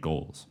 scoring 8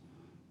 goals.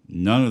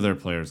 None of their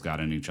players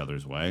got in each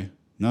other's way.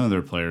 None of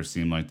their players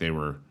seemed like they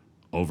were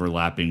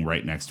overlapping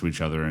right next to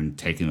each other and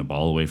taking the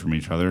ball away from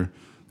each other.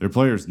 Their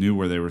players knew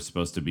where they were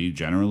supposed to be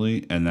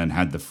generally and then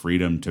had the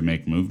freedom to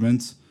make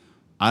movements.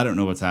 I don't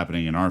know what's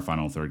happening in our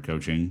final third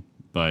coaching,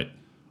 but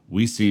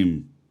we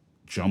seem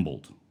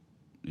jumbled,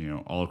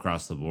 all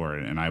across the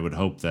board. And I would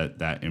hope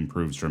that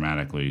improves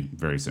dramatically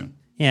very soon.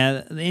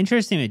 Yeah, the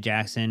interesting with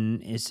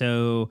Jackson is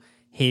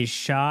his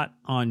shot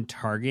on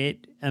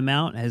target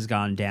amount has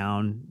gone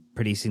down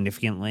pretty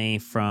significantly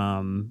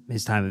from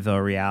his time at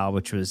Villarreal,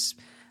 which was,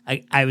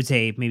 I would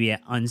say, maybe an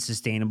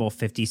unsustainable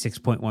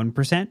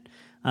 56.1%.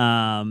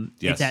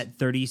 Yes. It's at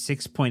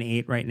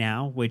 36.8 right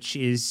now, which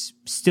is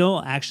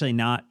still actually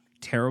not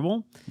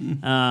terrible,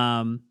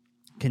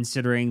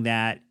 considering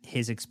that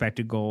his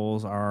expected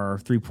goals are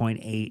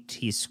 3.8.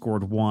 He's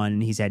scored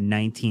 1. He's had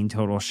 19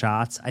 total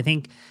shots. I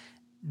think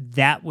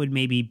that would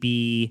maybe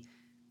be,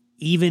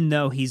 even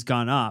though he's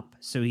gone up,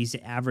 so he's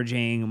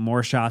averaging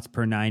more shots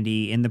per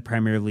 90 in the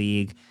Premier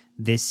League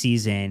this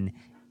season,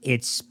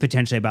 it's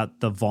potentially about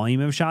the volume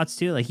of shots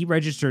too. Like, he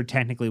registered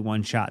technically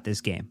 1 shot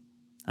this game.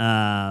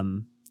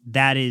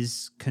 That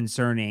is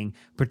concerning,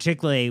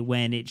 particularly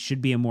when it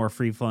should be a more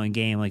free-flowing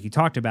game like you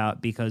talked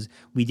about, because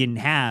we didn't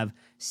have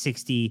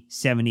 60,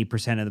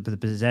 70% of the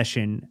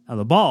possession of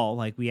the ball.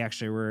 Like, we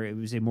actually were, it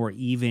was a more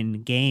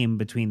even game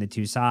between the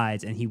two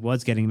sides, and he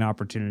was getting an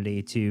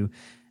opportunity to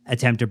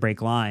attempt to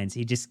break lines.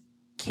 He just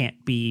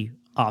can't be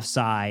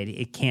offside.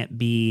 It can't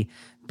be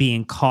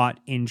being caught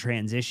in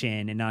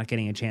transition and not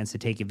getting a chance to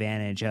take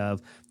advantage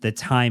of the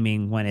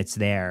timing when it's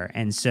there.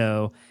 And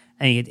so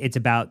I think it's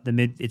about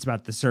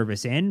the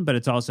service in, but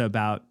it's also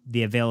about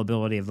the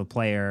availability of the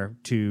player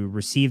to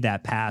receive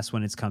that pass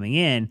when it's coming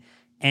in.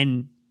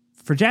 And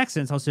for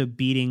Jackson, it's also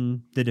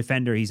beating the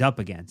defender he's up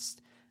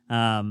against.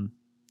 I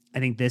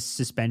think this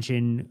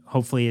suspension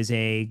hopefully is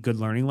a good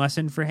learning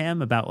lesson for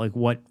him about like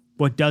what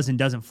does and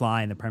doesn't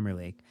fly in the Premier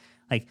League.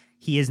 Like,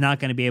 he is not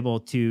going to be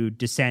able to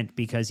dissent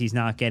because he's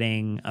not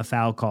getting a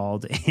foul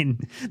called in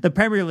the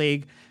Premier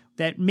League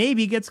that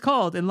maybe gets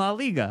called in La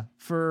Liga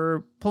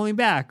for pulling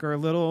back or a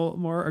little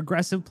more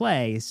aggressive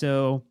play.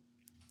 So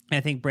I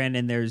think,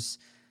 Brandon, there's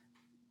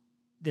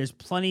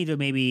plenty to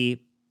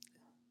maybe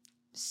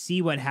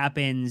see what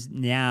happens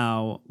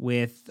now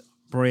with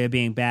Broya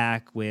being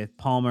back, with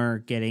Palmer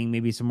getting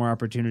maybe some more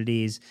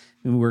opportunities.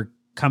 I mean, we're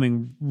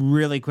coming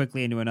really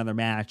quickly into another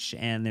match,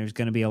 and there's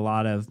going to be a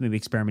lot of maybe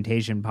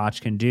experimentation Poch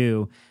can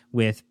do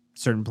with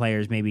certain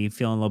players maybe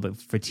feeling a little bit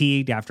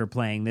fatigued after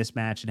playing this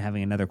match and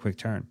having another quick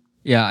turn.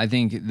 Yeah, I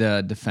think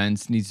the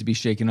defense needs to be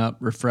shaken up,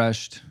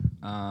 refreshed.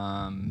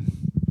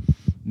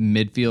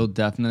 Midfield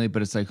definitely,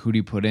 but it's like, who do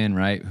you put in,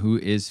 right? Who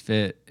is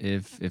fit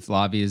if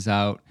Lavi is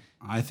out?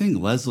 I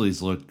think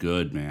Leslie's looked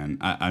good, man.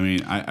 I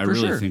mean, I For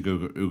really sure. think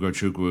Ugo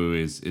Chukwu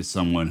is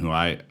someone who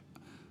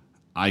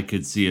I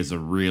could see as a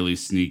really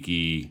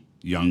sneaky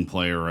young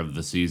player of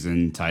the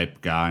season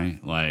type guy.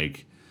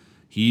 Like,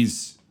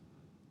 he's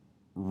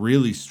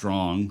really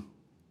strong,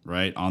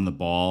 right, on the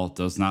ball,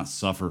 does not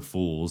suffer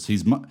fools.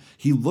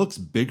 He looks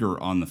bigger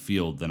on the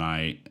field than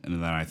I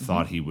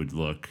thought he would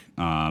look,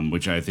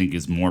 which I think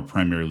is more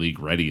Premier League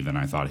ready than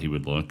I thought he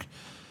would look.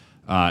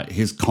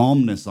 His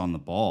calmness on the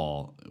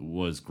ball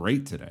was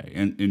great today.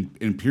 And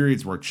in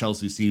periods where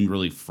Chelsea seemed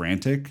really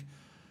frantic,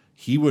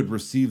 he would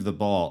receive the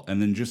ball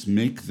and then just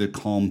make the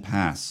calm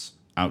pass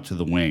out to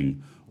the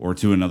wing or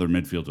to another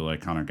midfielder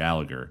like Conor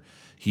Gallagher.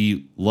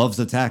 He loves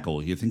a tackle.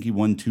 I think he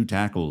won 2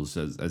 tackles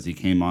as he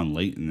came on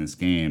late in this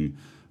game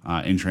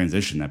in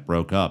transition that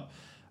broke up.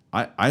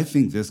 I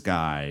think this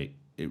guy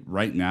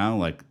right now,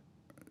 like,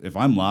 if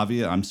I'm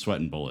Lavia, I'm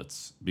sweating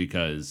bullets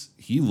because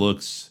he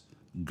looks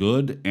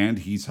good and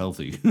he's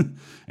healthy.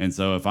 And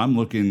so if I'm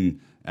looking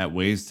at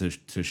ways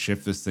to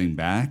shift this thing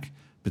back,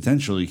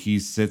 potentially he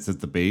sits at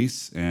the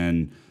base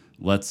and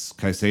lets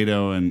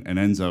Caicedo and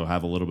Enzo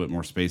have a little bit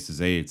more space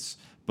as eights.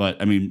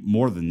 But I mean,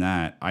 more than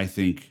that, I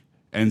think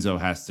Enzo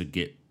has to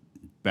get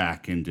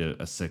back into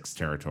a 6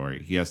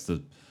 territory. He has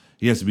to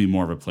be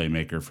more of a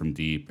playmaker from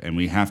deep, and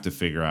we have to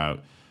figure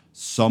out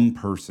some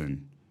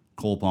person,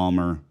 Cole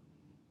Palmer,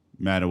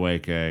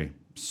 Madueke,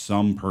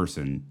 some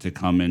person to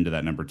come into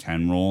that number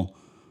 10 role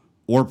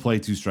or play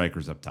 2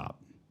 strikers up top.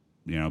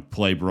 You know,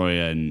 play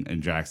Broya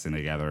and Jackson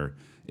together.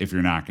 If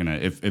you're not gonna,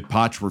 if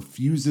Poch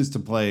refuses to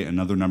play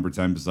another number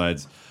 10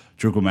 besides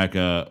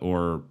Chukwuemeka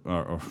or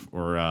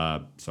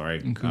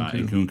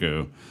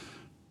Nkunku,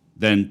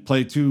 then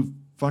play 2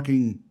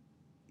 fucking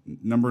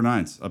number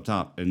 9s up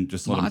top and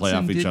just let them play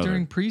off each other.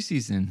 During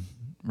preseason,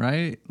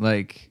 right?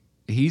 Like,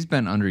 he's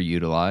been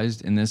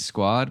underutilized in this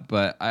squad,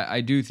 but I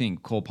do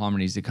think Cole Palmer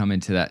needs to come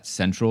into that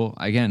central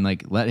again.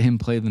 Like, let him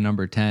play the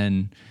number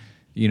 10.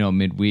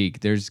 Midweek.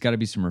 There's got to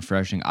be some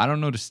refreshing. I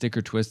don't know to stick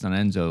or twist on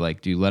Enzo.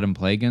 Like, do you let him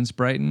play against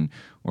Brighton,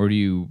 or do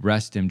you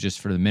rest him just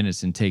for the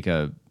minutes and take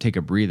a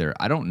breather?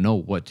 I don't know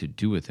what to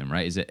do with him.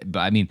 Right? Is it? But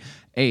I mean,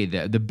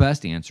 the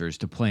best answer is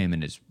to play him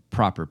in his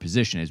proper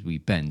position, as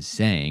we've been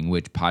saying,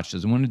 which Poch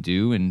doesn't want to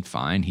do. And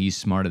fine, he's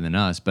smarter than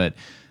us. But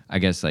I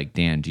guess, like,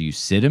 Dan, do you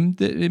sit him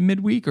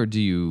midweek, or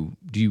do you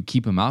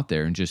keep him out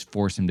there and just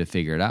force him to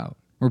figure it out?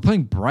 We're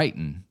playing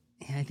Brighton.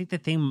 I think the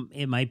thing,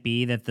 it might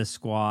be that the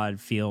squad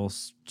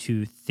feels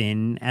too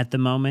thin at the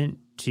moment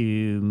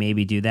to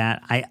maybe do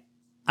that. I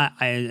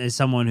as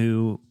someone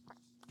who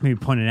maybe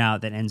pointed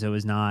out that Enzo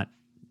is not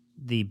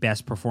the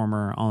best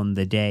performer on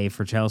the day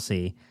for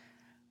Chelsea.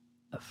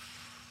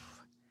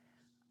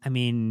 I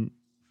mean,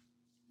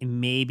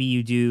 maybe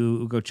you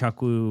do Ugo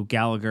Chukwu,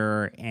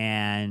 Gallagher,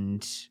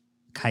 and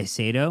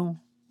Caicedo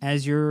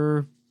as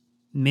your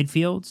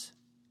midfields,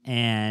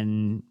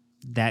 and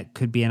that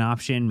could be an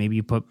option. Maybe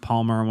you put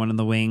Palmer on one of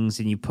the wings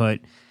and you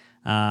put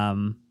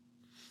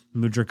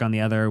Mudryk on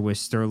the other with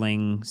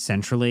Sterling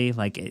centrally.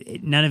 Like,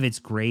 none of it's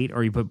great.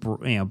 Or you put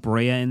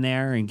Broya in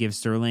there and give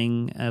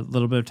Sterling a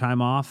little bit of time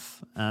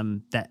off.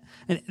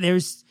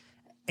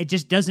 It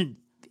just doesn't.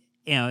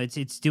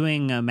 It's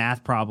doing a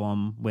math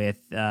problem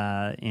with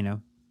the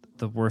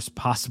worst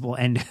possible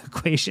end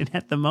equation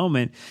at the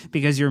moment,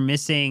 because you're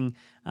missing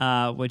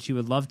what you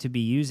would love to be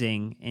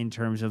using in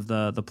terms of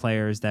the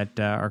players that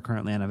are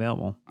currently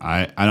unavailable.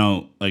 I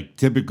don't like,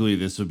 typically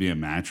this would be a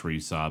match where you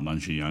saw a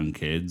bunch of young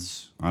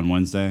kids on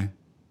Wednesday.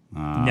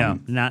 No,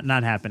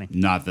 not happening.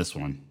 Not this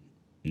one.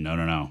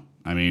 No.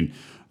 I mean,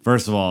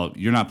 first of all,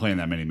 you're not playing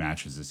that many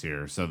matches this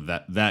year, so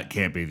that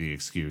can't be the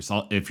excuse.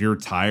 If you're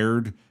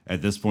tired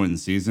at this point in the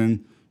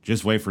season,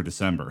 just wait for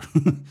December.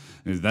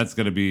 That's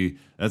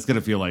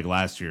gonna feel like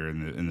last year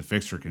in the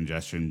fixture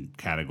congestion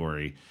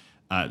category.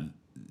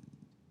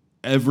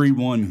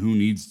 Everyone who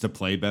needs to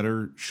play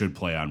better should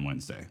play on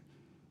Wednesday.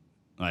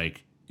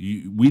 Like,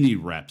 we need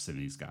reps in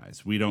these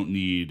guys. We don't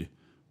need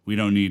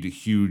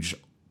huge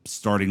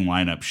starting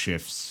lineup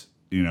shifts,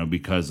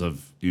 because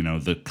of,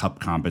 the cup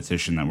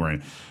competition that we're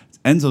in.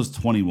 Enzo's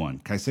 21,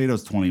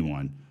 Caicedo's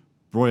 21,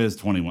 Broya's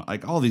 21.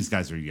 Like, all these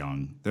guys are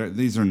young.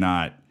 These are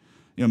not,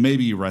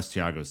 maybe you rest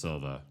Thiago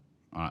Silva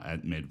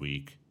at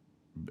midweek,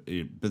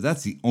 but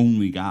that's the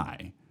only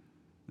guy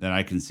that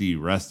I can see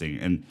you resting.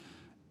 And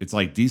it's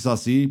like,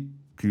 DSLC,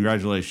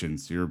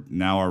 congratulations, you're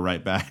now our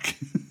right back.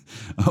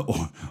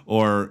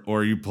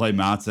 or you play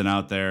Matson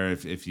out there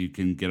if you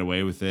can get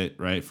away with it,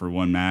 right, for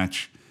one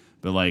match.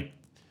 But, like,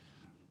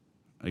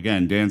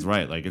 again, Dan's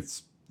right. Like,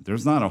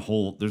 there's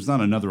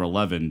not another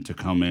 11 to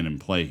come in and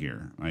play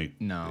here. Like,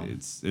 no,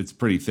 it's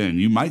pretty thin.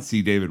 You might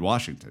see David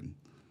Washington.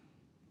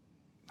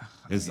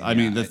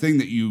 The thing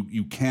that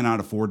you cannot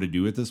afford to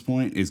do at this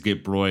point is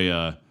get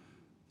Broya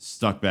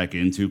stuck back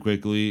in too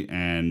quickly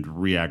and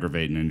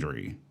re-aggravate an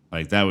injury.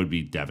 Like, that would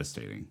be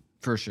devastating.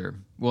 For sure.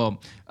 Well,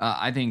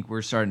 I think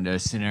we're starting to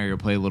scenario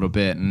play a little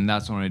bit, and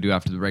that's what I want to do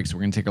after the break. So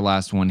we're going to take our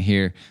last one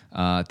here.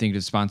 Thank you to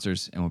the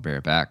sponsors, and we'll bear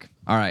it back.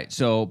 All right,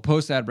 so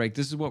post-ad break,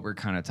 this is what we're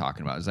kind of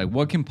talking about. It's like,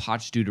 what can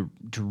Poch do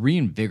to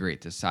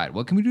reinvigorate this side?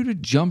 What can we do to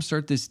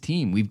jumpstart this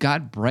team? We've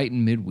got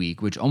Brighton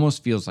midweek, which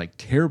almost feels like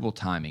terrible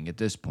timing at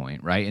this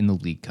point, right, in the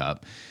League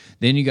Cup.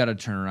 Then you got to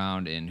turn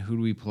around, and who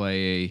do we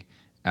play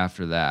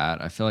after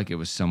that? I feel like it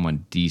was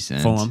someone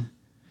decent.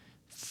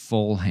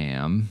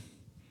 Fulham.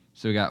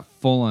 So we got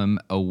Fulham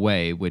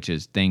away, which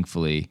is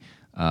thankfully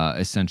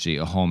essentially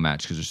a home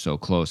match because they're so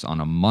close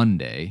on a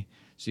Monday.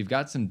 So you've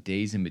got some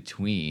days in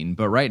between.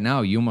 But right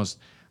now, you almost,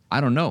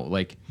 I don't know,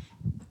 like,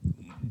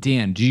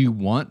 Dan, do you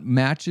want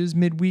matches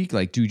midweek?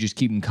 Like, do you just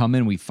keep them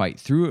coming, we fight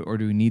through it, or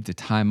do we need the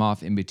time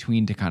off in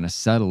between to kind of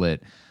settle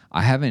it?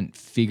 I haven't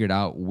figured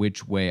out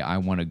which way I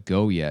want to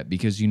go yet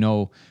because, you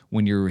know,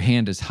 when your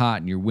hand is hot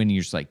and you're winning,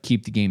 you're just like,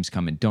 keep the games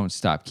coming. Don't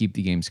stop. Keep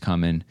the games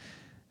coming.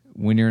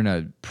 When you're in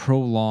a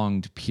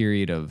prolonged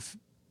period of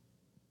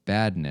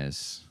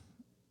badness,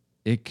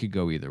 it could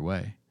go either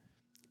way.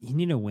 You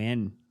need a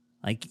win.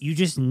 Like, you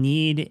just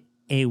need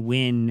a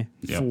win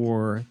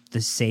for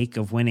the sake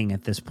of winning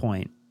at this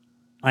point.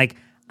 Like,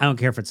 I don't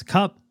care if it's a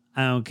cup.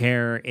 I don't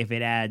care if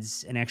it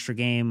adds an extra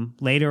game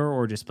later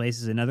or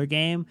displaces another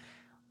game.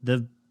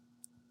 The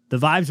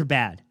vibes are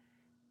bad.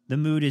 The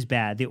mood is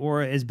bad. The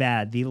aura is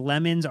bad. The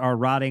lemons are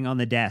rotting on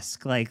the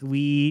desk. Like,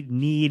 we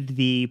need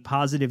the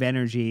positive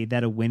energy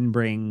that a win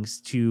brings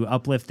to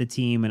uplift the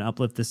team and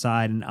uplift the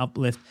side and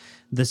uplift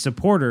the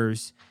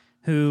supporters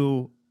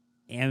who,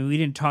 and we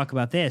didn't talk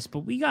about this,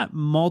 but we got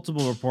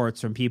multiple reports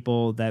from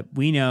people that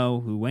we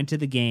know who went to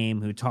the game,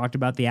 who talked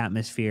about the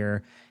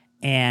atmosphere.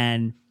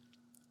 And,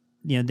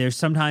 you know, there's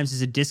sometimes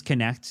is a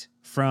disconnect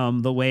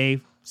from the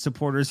way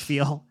supporters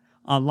feel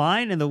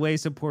online and the way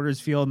supporters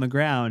feel on the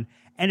ground.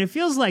 And it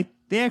feels like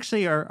they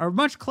actually are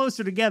much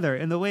closer together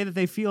in the way that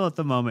they feel at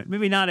the moment.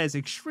 Maybe not as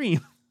extreme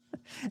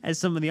as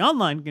some of the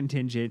online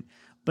contingent,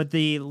 but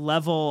the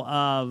level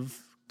of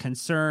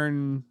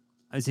concern,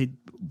 I would say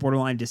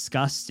borderline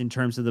disgust in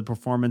terms of the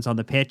performance on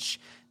the pitch,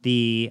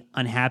 the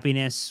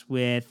unhappiness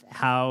with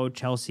how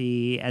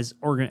Chelsea as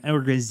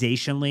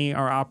organizationally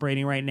are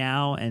operating right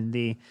now, and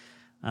the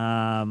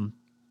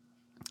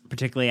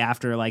particularly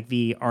after like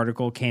the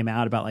article came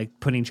out about like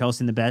putting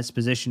Chelsea in the best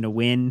position to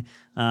win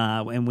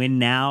and win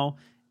now.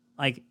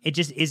 Like, it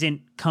just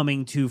isn't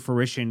coming to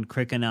fruition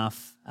quick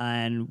enough.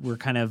 And we're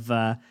kind of,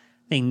 I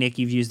think, Nick,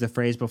 you've used the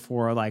phrase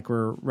before, like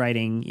we're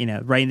writing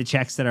the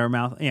checks that our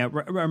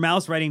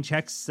mouths writing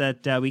checks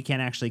that we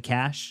can't actually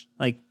cash.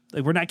 Like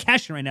we're not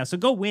cashing right now. So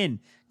go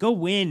win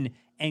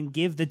and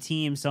give the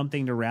team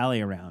something to rally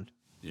around.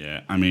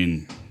 Yeah. I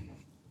mean,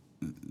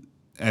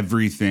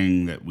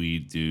 everything that we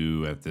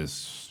do at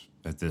this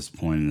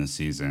point in the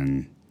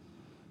season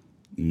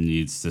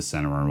needs to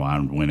center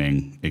around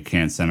winning. It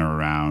can't center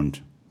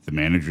around the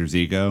manager's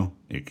ego.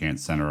 It can't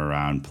center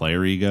around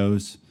player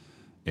egos.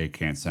 It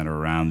can't center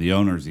around the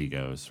owner's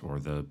egos or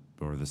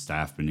the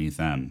staff beneath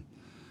them.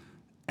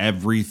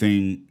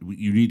 Everything,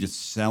 you need to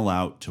sell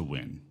out to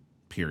win,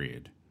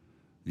 period.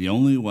 The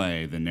only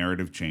way the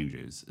narrative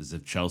changes is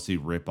if Chelsea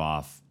rip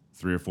off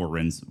 3 or 4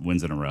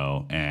 wins in a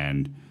row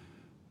and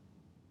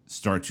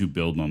start to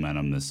build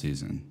momentum this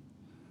season.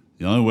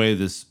 The only way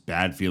this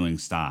bad feeling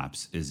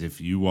stops is if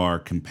you are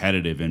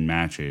competitive in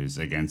matches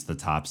against the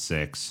top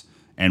 6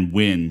 and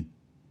win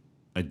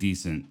a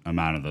decent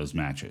amount of those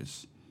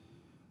matches.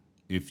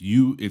 If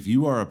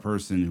you are a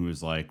person who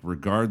is like,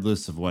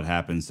 regardless of what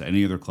happens to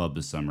any other club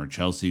this summer,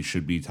 Chelsea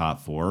should be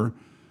top 4,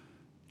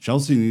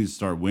 Chelsea needs to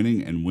start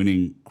winning and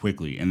winning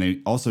quickly. And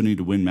they also need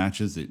to win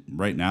matches that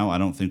right now I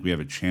don't think we have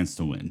a chance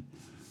to win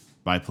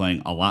by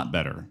playing a lot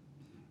better,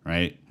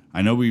 right?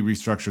 I know we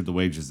restructured the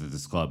wages at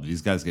this club.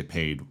 These guys get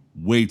paid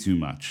way too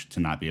much to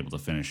not be able to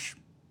finish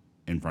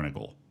in front of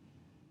goal,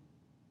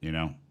 you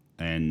know?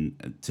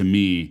 And to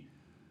me,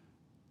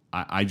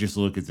 I just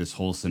look at this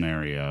whole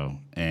scenario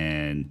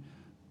and,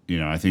 you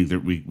know, I think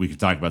that we could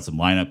talk about some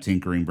lineup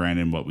tinkering,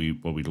 Brandon, what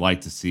we'd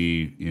like to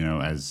see, you know,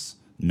 as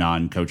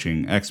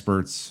non-coaching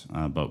experts,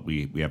 but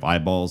we have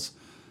eyeballs.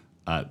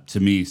 To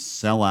me,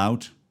 sell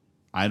out.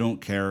 I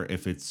don't care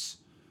if it's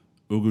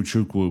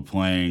Ugochukwu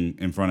playing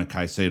in front of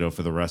Caicedo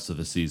for the rest of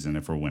the season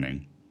if we're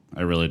winning.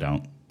 I really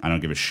don't. I don't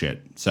give a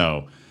shit.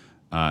 So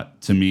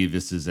to me,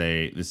 this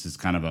is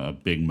kind of a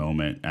big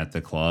moment at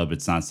the club.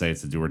 It's not say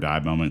it's a do or die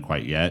moment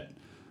quite yet,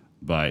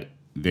 but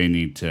they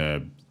need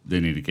to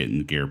get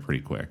in gear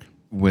pretty quick.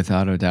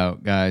 Without a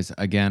doubt, guys.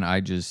 Again, I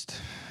just,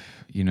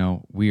 you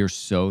know, we are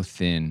so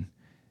thin,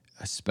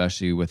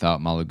 especially without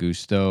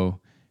Malagusto.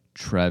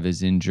 Trev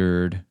is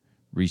injured.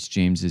 Reece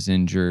James is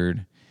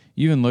injured.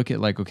 You even look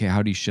at like, okay,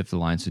 how do you shift the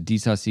line? So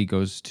Disasi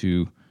goes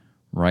to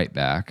right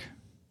back.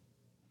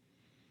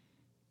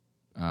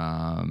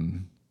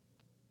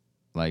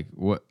 Like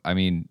what? I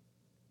mean,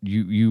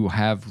 you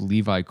have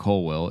Levi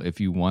Colwill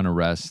if you want to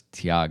rest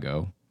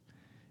Thiago,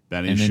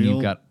 and then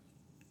you've got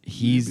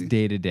he's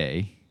day to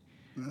day,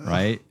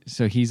 right?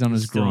 So he's on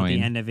his still groin. at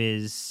the end of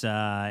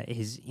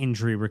his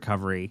injury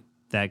recovery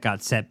that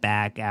got set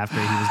back after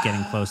he was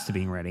getting close to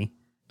being ready.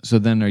 So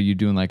then are you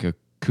doing like a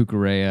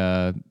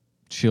Kukurea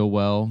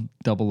Chilwell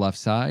double left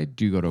side?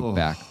 Do you go to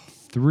back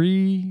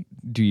three?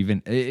 Do you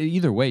even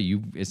either way,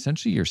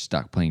 you're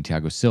stuck playing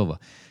Thiago Silva,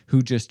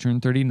 who just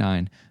turned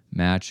 39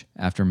 match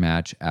after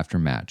match after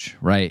match,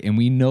 right? And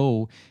we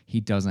know he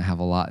doesn't have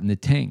a lot in the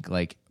tank.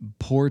 Like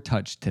poor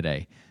touch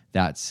today.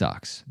 That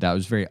sucks. That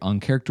was very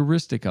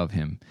uncharacteristic of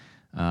him.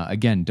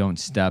 Again, don't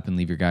step and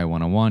leave your guy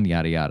one-on-one,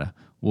 yada yada.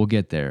 We'll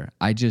get there.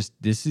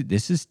 This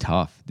is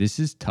tough. This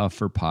is tough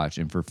for Poch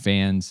and for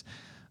fans.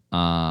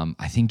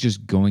 I think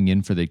just going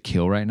in for the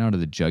kill right now to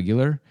the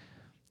jugular,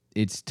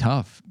 it's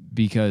tough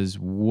because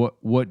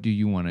what do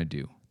you want to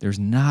do? There's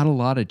not a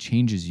lot of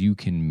changes you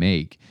can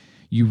make.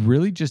 You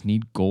really just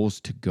need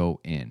goals to go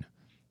in.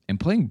 And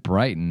playing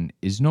Brighton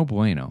is no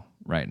bueno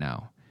right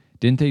now.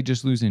 Didn't they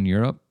just lose in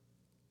Europe?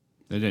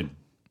 They did.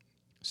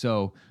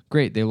 So,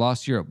 great. They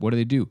lost Europe. What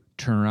do?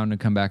 Turn around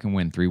and come back and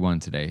win 3-1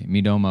 today.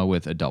 Midoma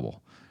with a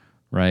double,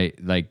 right?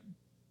 Like,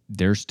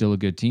 they're still a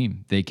good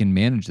team. They can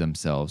manage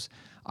themselves.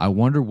 I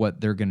wonder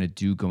what they're going to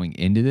do going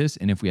into this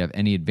and if we have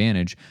any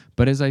advantage.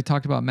 But as I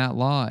talked about Matt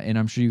Law, and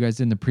I'm sure you guys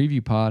did in the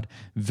preview pod,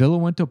 Villa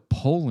went to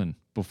Poland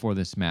before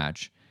this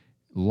match,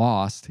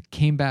 lost,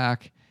 came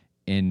back,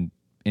 and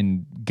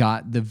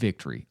got the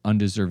victory,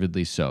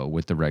 undeservedly so,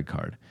 with the red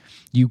card.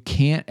 You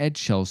can't at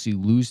Chelsea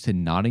lose to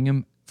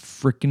Nottingham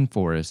freaking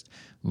Forest,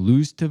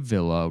 lose to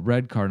Villa,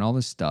 red card, and all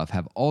this stuff,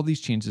 have all these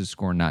chances to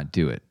score and not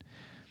do it.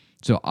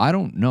 So I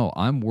don't know.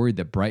 I'm worried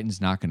that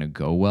Brighton's not going to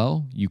go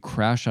well. You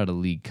crash out of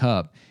League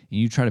Cup and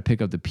you try to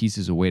pick up the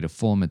pieces away to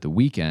Fulham at the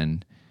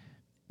weekend.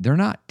 They're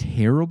not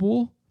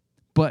terrible,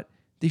 but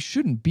they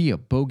shouldn't be a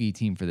bogey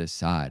team for this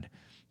side.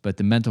 But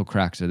the mental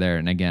cracks are there.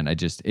 And again, I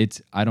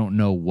don't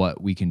know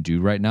what we can do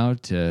right now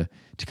to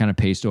kind of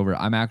paste over.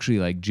 I'm actually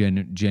like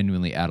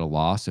genuinely at a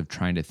loss of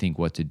trying to think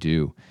what to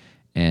do.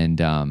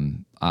 And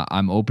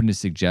I'm open to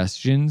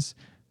suggestions,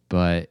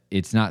 but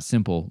it's not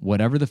simple.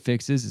 Whatever the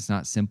fix is, it's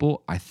not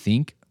simple. I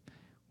think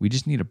we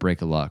just need a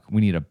break of luck.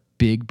 We need a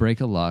big break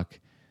of luck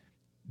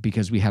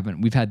because we've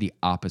had the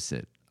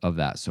opposite of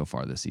that so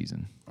far this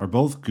season. Are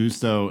both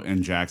Gusto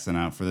and Jackson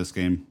out for this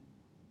game?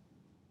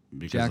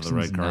 Because Jackson's of the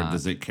red card, not.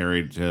 does it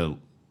carry to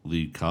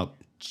League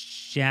Cup?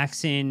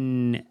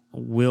 Jackson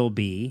will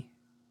be,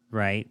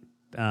 right?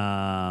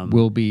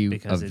 Will be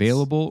because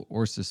available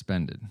or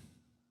suspended.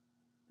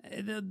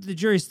 The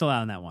jury's still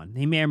out on that one.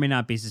 He may or may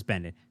not be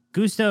suspended.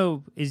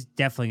 Gusto is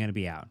definitely going to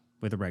be out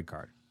with a red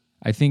card.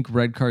 I think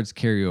red cards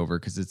carry over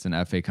because it's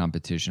an FA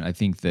competition. I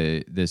think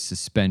the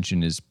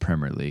suspension is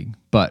Premier League,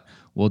 but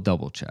we'll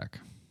double check.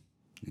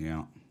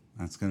 Yeah,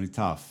 that's going to be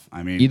tough.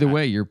 I mean, Either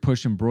way, you're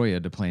pushing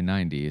Broya to play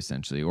 90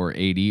 essentially, or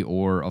 80,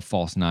 or a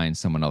false 9,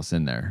 someone else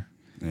in there.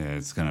 Yeah,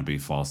 it's going to be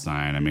false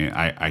 9. I mean,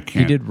 I He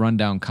can't. did run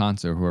down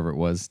Konsa, or whoever it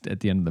was,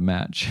 at the end of the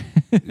match.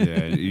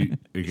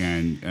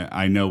 Again,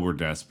 I know we're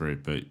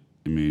desperate, but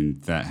I mean,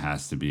 that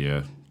has to be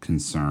a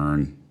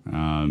concern.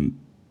 Kind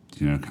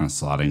of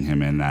slotting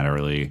him in that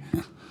early.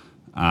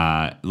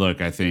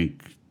 Look, I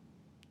think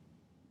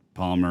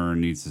Palmer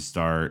needs to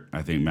start.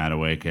 I think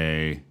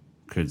Madueke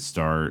could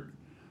start.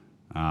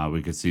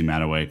 We could see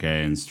Madueke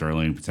and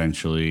Sterling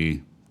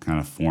potentially kind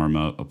of form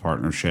a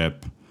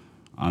partnership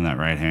on that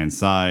right-hand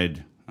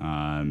side.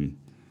 I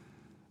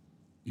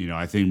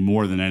think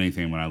more than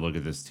anything, when I look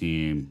at this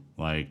team,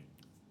 like,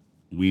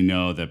 we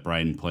know that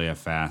Brighton play a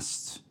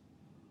fast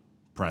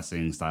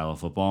pressing style of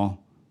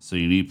football. So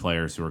you need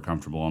players who are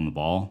comfortable on the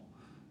ball,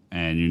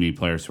 and you need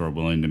players who are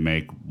willing to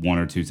make 1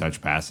 or 2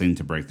 touch passing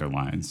to break their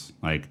lines.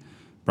 Like,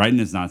 Brighton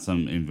is not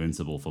some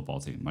invincible football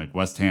team. Like,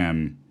 West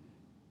Ham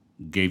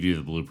gave you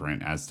the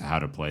blueprint as to how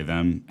to play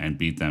them and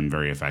beat them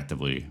very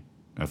effectively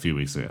a few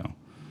weeks ago.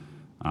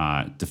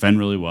 Defend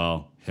really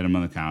well, hit them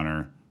on the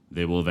counter.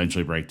 They will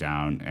eventually break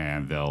down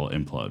and they'll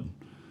implode.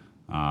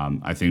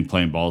 I think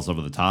playing balls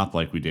over the top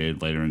like we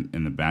did later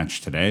in the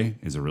match today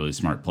is a really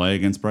smart play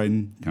against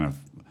Brighton. Kind of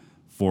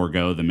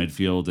forego the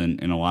midfield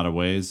in a lot of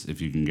ways if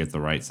you can get the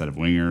right set of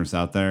wingers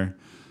out there.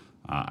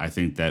 I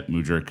think that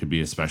Mudryk could be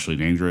especially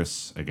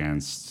dangerous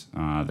against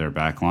their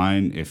back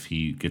line if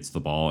he gets the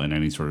ball in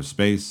any sort of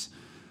space.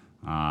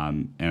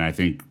 And I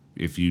think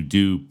if you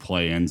do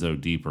play Enzo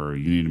deeper,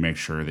 you need to make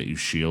sure that you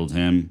shield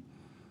him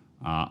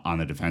on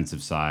the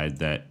defensive side,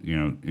 that,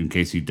 in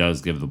case he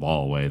does give the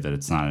ball away, that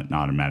it's not an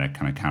automatic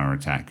kind of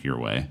counterattack your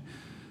way.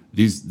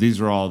 These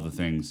are all the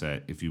things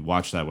that, if you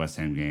watch that West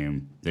Ham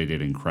game, they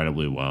did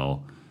incredibly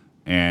well.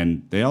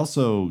 And they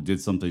also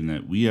did something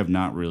that we have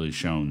not really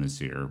shown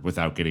this year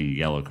without getting a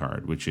yellow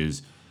card, which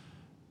is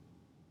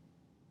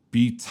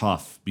be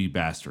tough, be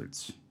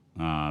bastards.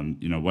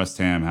 West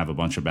Ham have a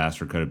bunch of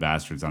bastard-coated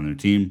bastards on their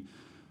team.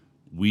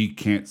 We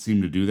can't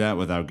seem to do that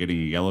without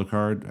getting a yellow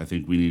card. I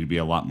think we need to be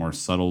a lot more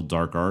subtle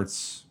dark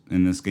arts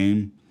in this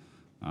game.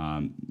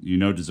 De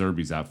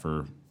Zerbi's out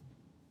for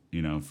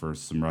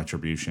some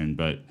retribution,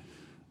 but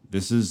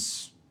this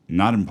is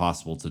not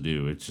impossible to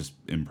do. It's just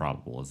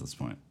improbable at this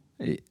point.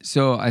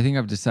 So I think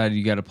I've decided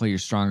you got to play your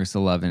strongest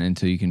 11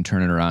 until you can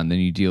turn it around. Then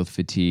you deal with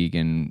fatigue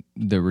and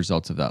the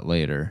results of that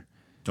later.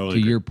 Totally to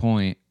agree. your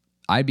point,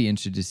 I'd be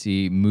interested to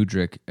see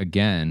Mudryk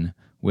again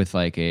with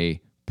like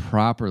a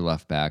proper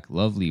left back.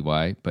 Love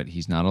Levi, but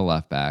he's not a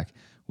left back,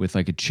 with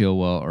like a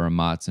Chilwell or a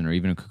Matson or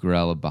even a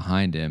Cucurella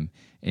behind him,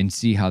 and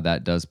see how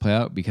that does play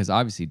out. Because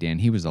obviously, Dan,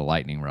 he was a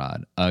lightning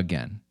rod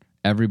again.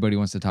 Everybody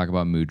wants to talk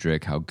about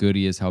Mudryk, how good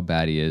he is, how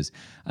bad he is.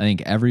 I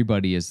think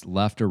everybody is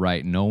left or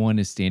right. No one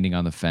is standing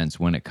on the fence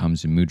when it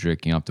comes to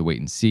Mudryk. You have to wait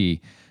and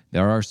see.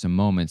 There are some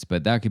moments,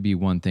 but that could be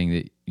one thing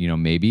that,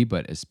 maybe,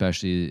 but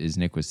especially as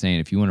Nick was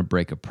saying, if you want to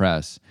break a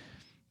press,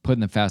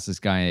 putting the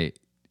fastest guy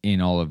in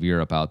all of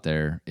Europe out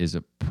there is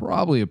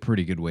probably a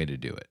pretty good way to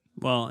do it.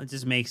 Well, it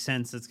just makes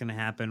sense that's going to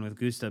happen with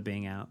Gusto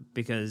being out,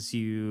 because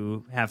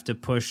you have to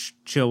push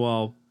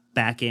Chilwell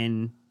back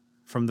in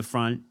from the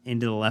front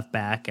into the left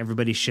back.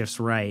 Everybody shifts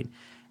right,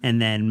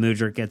 and then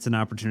Mudryk gets an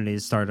opportunity to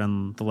start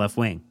on the left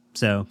wing.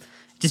 So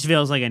it just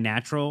feels like a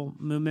natural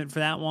movement for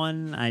that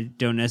one. I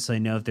don't necessarily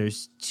know if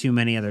there's too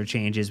many other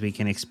changes we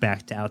can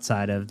expect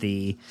outside of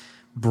the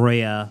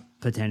Brea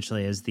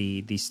potentially as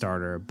the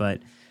starter,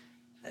 but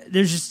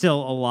there's just still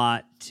a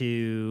lot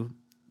to...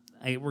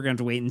 we're going to have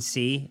to wait and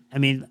see. I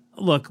mean,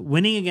 look,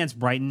 winning against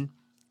Brighton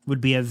would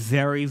be a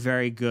very,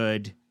 very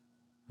good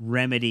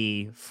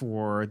remedy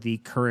for the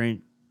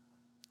current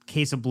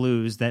case of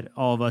blues that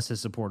all of us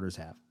as supporters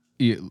have.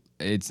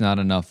 It's not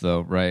enough,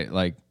 though, right?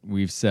 Like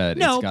we've said,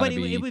 No, it's gotta but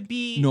it would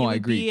be. No, it I would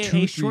agree. Be 2, a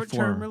 3,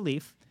 short-term 4.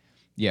 relief.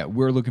 Yeah,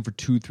 we're looking for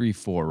 2, 3,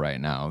 4 right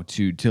now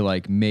to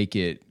like make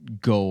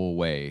it go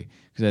away,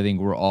 because I think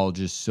we're all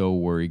just so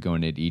worried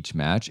going into each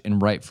match,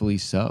 and rightfully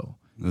so.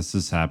 This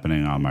is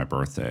happening on my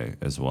birthday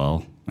as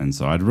well. And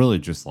so I'd really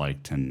just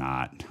like to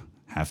not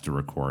have to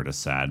record a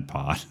sad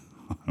pod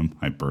on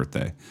my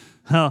birthday.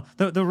 Well,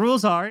 the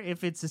rules are,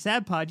 if it's a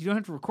sad pod, you don't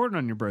have to record it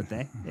on your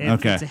birthday.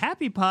 If it's a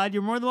happy pod,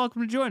 you're more than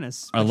welcome to join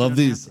us. I love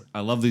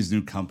these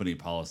new company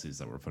policies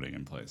that we're putting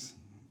in place.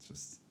 It's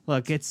just...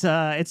 Look, it's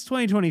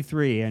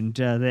 2023, and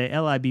the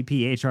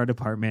LIBP HR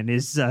department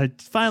is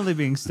finally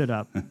being stood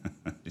up.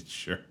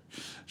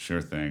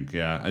 Sure thing.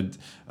 Yeah,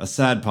 a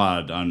sad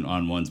pod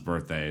on one's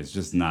birthday is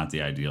just not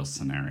the ideal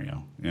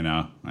scenario.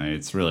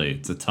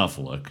 It's a tough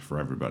look for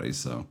everybody.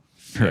 So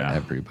for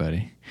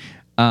everybody.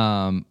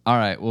 All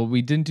right. Well,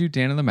 we didn't do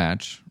Dan of the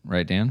match,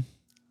 right, Dan?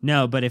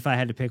 No, but if I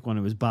had to pick one,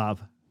 it was Bob.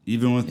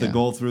 Even with the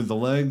goal through the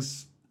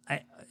legs.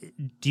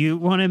 Do you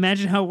want to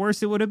imagine how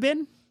worse it would have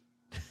been?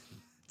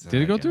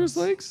 Did it go through his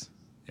legs?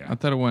 Yeah. I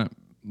thought it went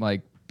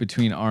like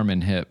between arm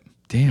and hip.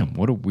 Damn,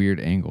 what a weird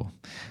angle.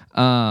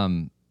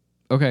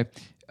 Okay.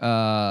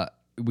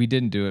 We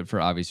didn't do it for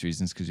obvious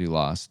reasons because we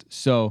lost.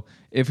 So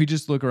if we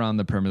just look around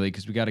the Premier League,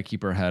 because we got to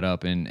keep our head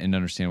up and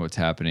understand what's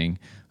happening.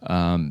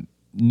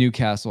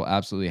 Newcastle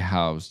absolutely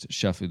housed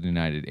Sheffield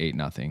United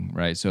 8-0,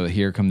 right? So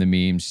here come the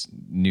memes.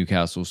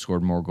 Newcastle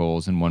scored more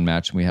goals in one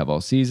match than we have all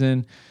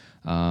season.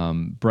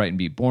 Brighton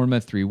beat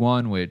Bournemouth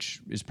 3-1, which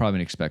is probably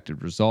an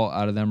expected result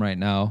out of them right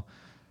now.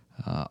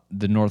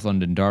 The North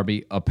London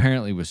derby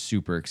apparently was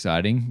super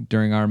exciting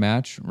during our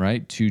match,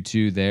 right?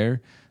 2-2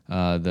 there.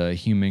 The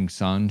Heung-min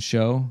Son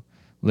show.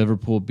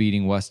 Liverpool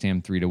beating West Ham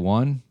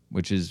 3-1,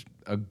 which is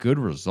a good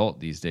result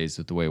these days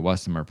with the way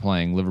West Ham are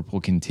playing. Liverpool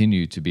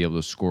continue to be able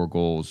to score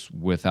goals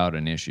without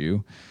an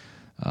issue.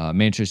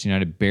 Manchester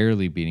United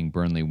barely beating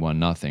Burnley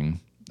 1-0.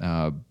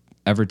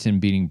 Everton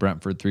beating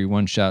Brentford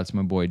 3-1. Shout out to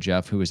my boy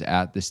Jeff, who was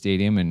at the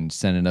stadium and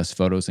sending us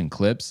photos and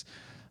clips.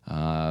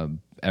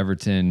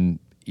 Everton,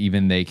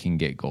 even they can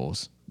get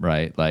goals,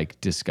 right?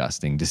 Like,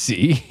 disgusting to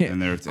see.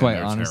 And they're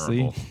honestly.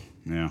 Terrible.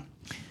 Yeah.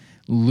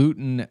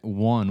 Luton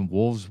won,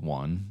 Wolves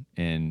won,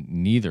 and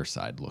neither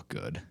side looked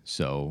good.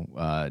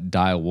 So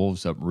dial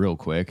Wolves up real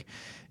quick.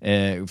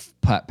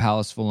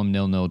 Palace Fulham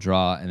 0-0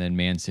 draw, and then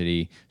Man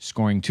City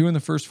scoring 2 in the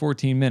first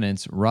 14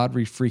 minutes.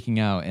 Rodri freaking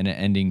out and it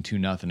ending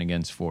 2-0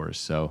 against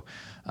Forest. So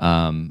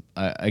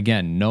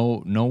again,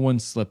 no one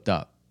slipped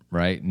up,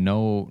 right?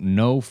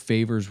 No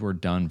favors were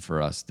done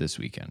for us this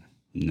weekend.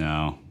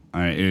 No,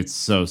 it's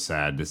so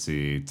sad to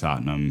see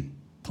Tottenham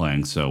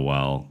playing so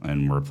well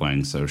and we're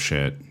playing so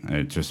shit.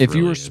 It just if really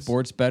you were is.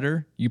 sports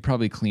better, you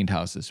probably cleaned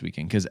house this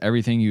weekend because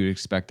everything you would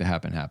expect to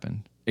happen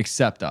happened,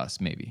 except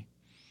us maybe.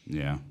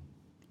 Yeah,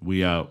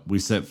 we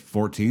set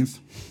 14th.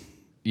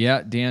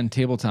 Yeah, Dan,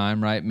 table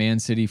time, right? Man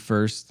City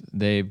first.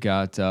 They've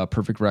got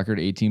perfect record,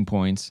 18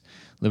 points.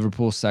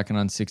 Liverpool second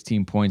on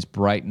 16 points.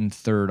 Brighton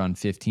third on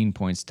 15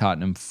 points.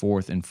 Tottenham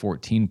fourth and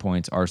 14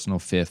 points. Arsenal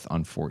fifth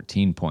on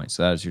 14 points.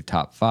 So that is your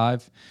top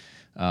five.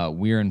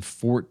 We're in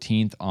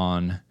 14th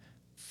on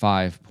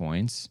 5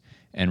 points.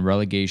 And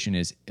relegation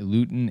is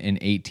Luton in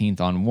 18th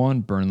on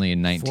 1. Burnley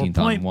in 19th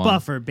on 1. 4-point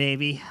buffer,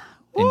 baby.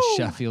 And Woo!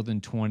 Sheffield in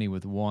 20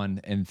 with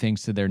 1. And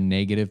thanks to their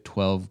negative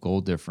 12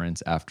 goal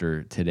difference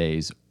after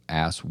today's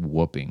ass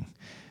whooping.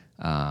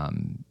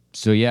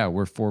 So yeah,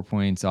 we're 4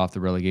 points off the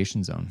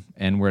relegation zone,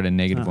 and we're at a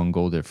negative 1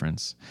 goal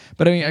difference.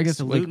 But I mean, I guess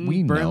to like Luton,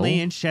 we Burnley,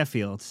 know and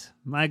Sheffield.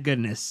 My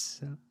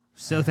goodness,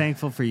 so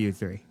thankful for you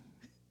three.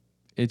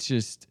 it's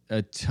just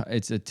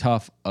it's a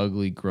tough,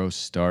 ugly, gross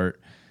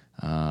start.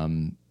 A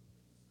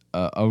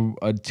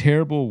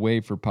terrible way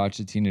for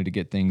Pochettino to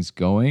get things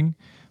going,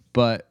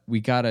 but we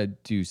got to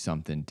do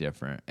something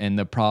different. And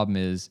the problem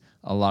is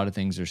a lot of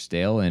things are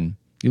stale. And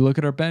you look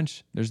at our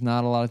bench, there's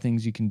not a lot of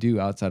things you can do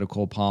outside of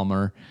Cole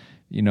Palmer,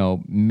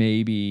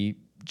 maybe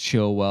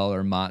Chilwell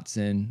or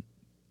Motson.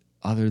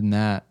 Other than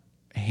that,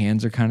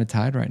 hands are kind of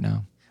tied right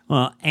now.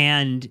 Well,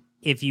 and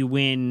if you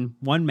win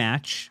one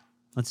match,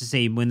 let's just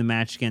say you win the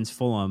match against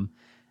Fulham,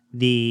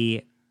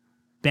 the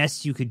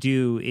best you could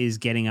do is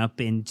getting up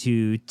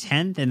into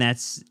 10th, and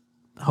that's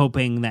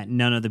hoping that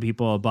none of the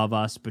people above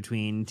us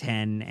between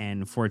 10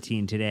 and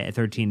 13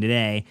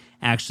 today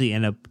actually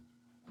end up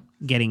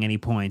getting any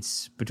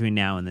points between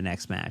now and the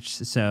next match.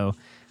 So,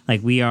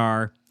 like, we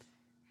are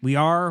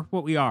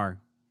what we are.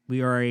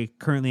 We are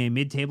currently a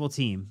mid-table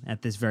team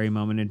at this very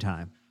moment in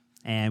time,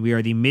 and we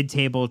are the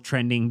mid-table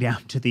trending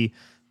down to the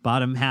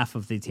bottom half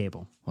of the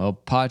table. Well,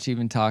 Poch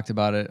even talked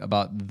about it,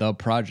 about the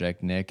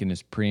project, Nick, in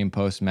his pre and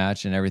post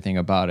match and everything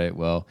about it.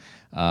 Well,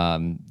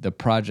 the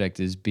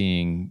project is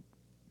being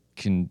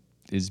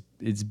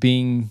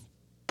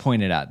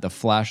pointed at. The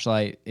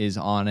flashlight is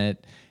on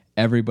it.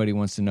 Everybody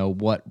wants to know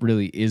what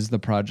really is the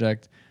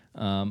project.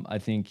 I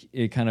think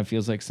it kind of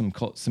feels like some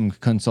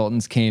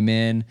consultants came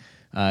in,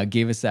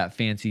 gave us that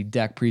fancy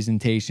deck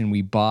presentation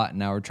we bought, and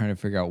now we're trying to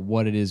figure out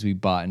what it is we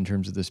bought in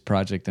terms of this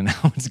project and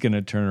how it's going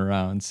to turn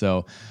around.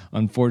 So,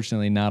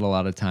 unfortunately, not a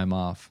lot of time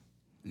off.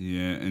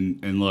 Yeah,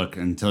 and look,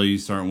 until you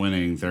start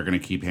winning, they're going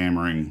to keep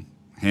hammering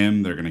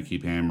him. They're going to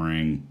keep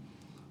hammering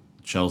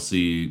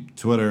Chelsea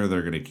Twitter.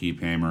 They're going to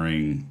keep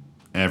hammering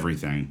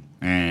everything.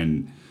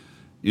 And,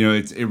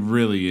 it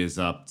really is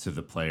up to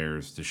the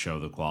players to show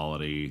the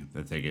quality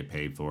that they get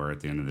paid for at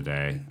the end of the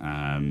day.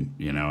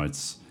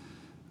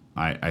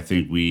 I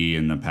think we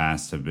in the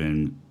past have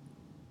been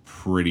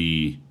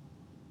pretty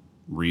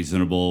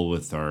reasonable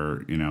with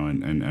our,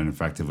 and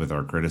effective with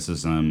our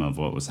criticism of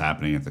what was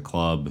happening at the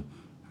club.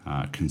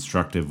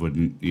 Constructive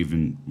would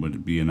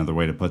be another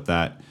way to put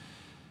that.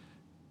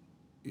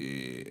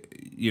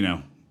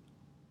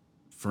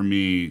 For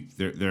me,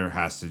 there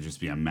has to just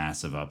be a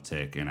massive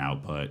uptick in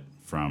output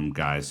from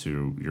guys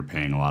who you're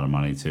paying a lot of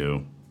money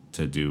to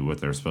do what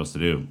they're supposed to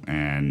do.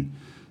 And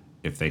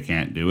if they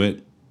can't do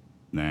it,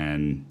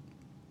 then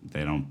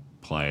they don't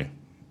play.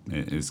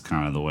 It is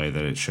kind of the way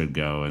that it should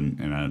go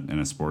in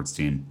a sports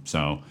team.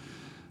 So,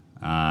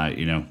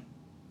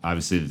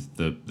 obviously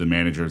the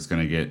manager is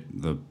going to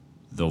get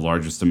the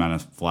largest amount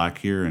of flack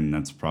here, and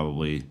that's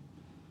probably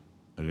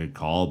a good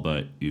call.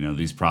 But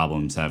these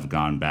problems have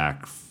gone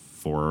back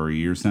 4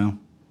 years now,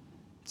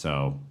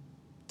 so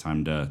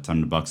time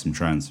to buck some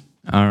trends.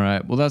 All right.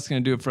 Well, that's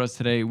going to do it for us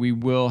today. We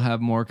will have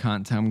more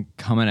content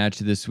coming at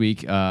you this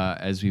week.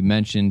 As we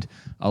mentioned,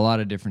 a lot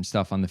of different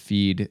stuff on the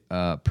feed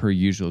per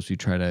usual, so we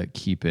try to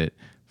keep it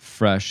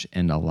fresh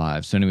and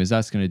alive. So anyways,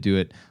 that's going to do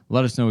it.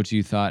 Let us know what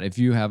you thought. If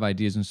you have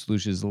ideas and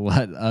solutions,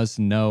 let us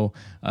know.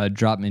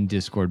 Drop them in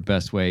Discord.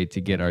 Best way to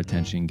get our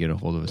attention and get a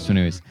hold of us. So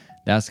anyways,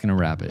 that's going to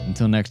wrap it.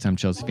 Until next time,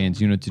 Chelsea fans,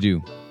 you know what to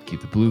do.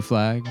 Keep the blue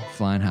flag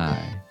flying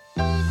high.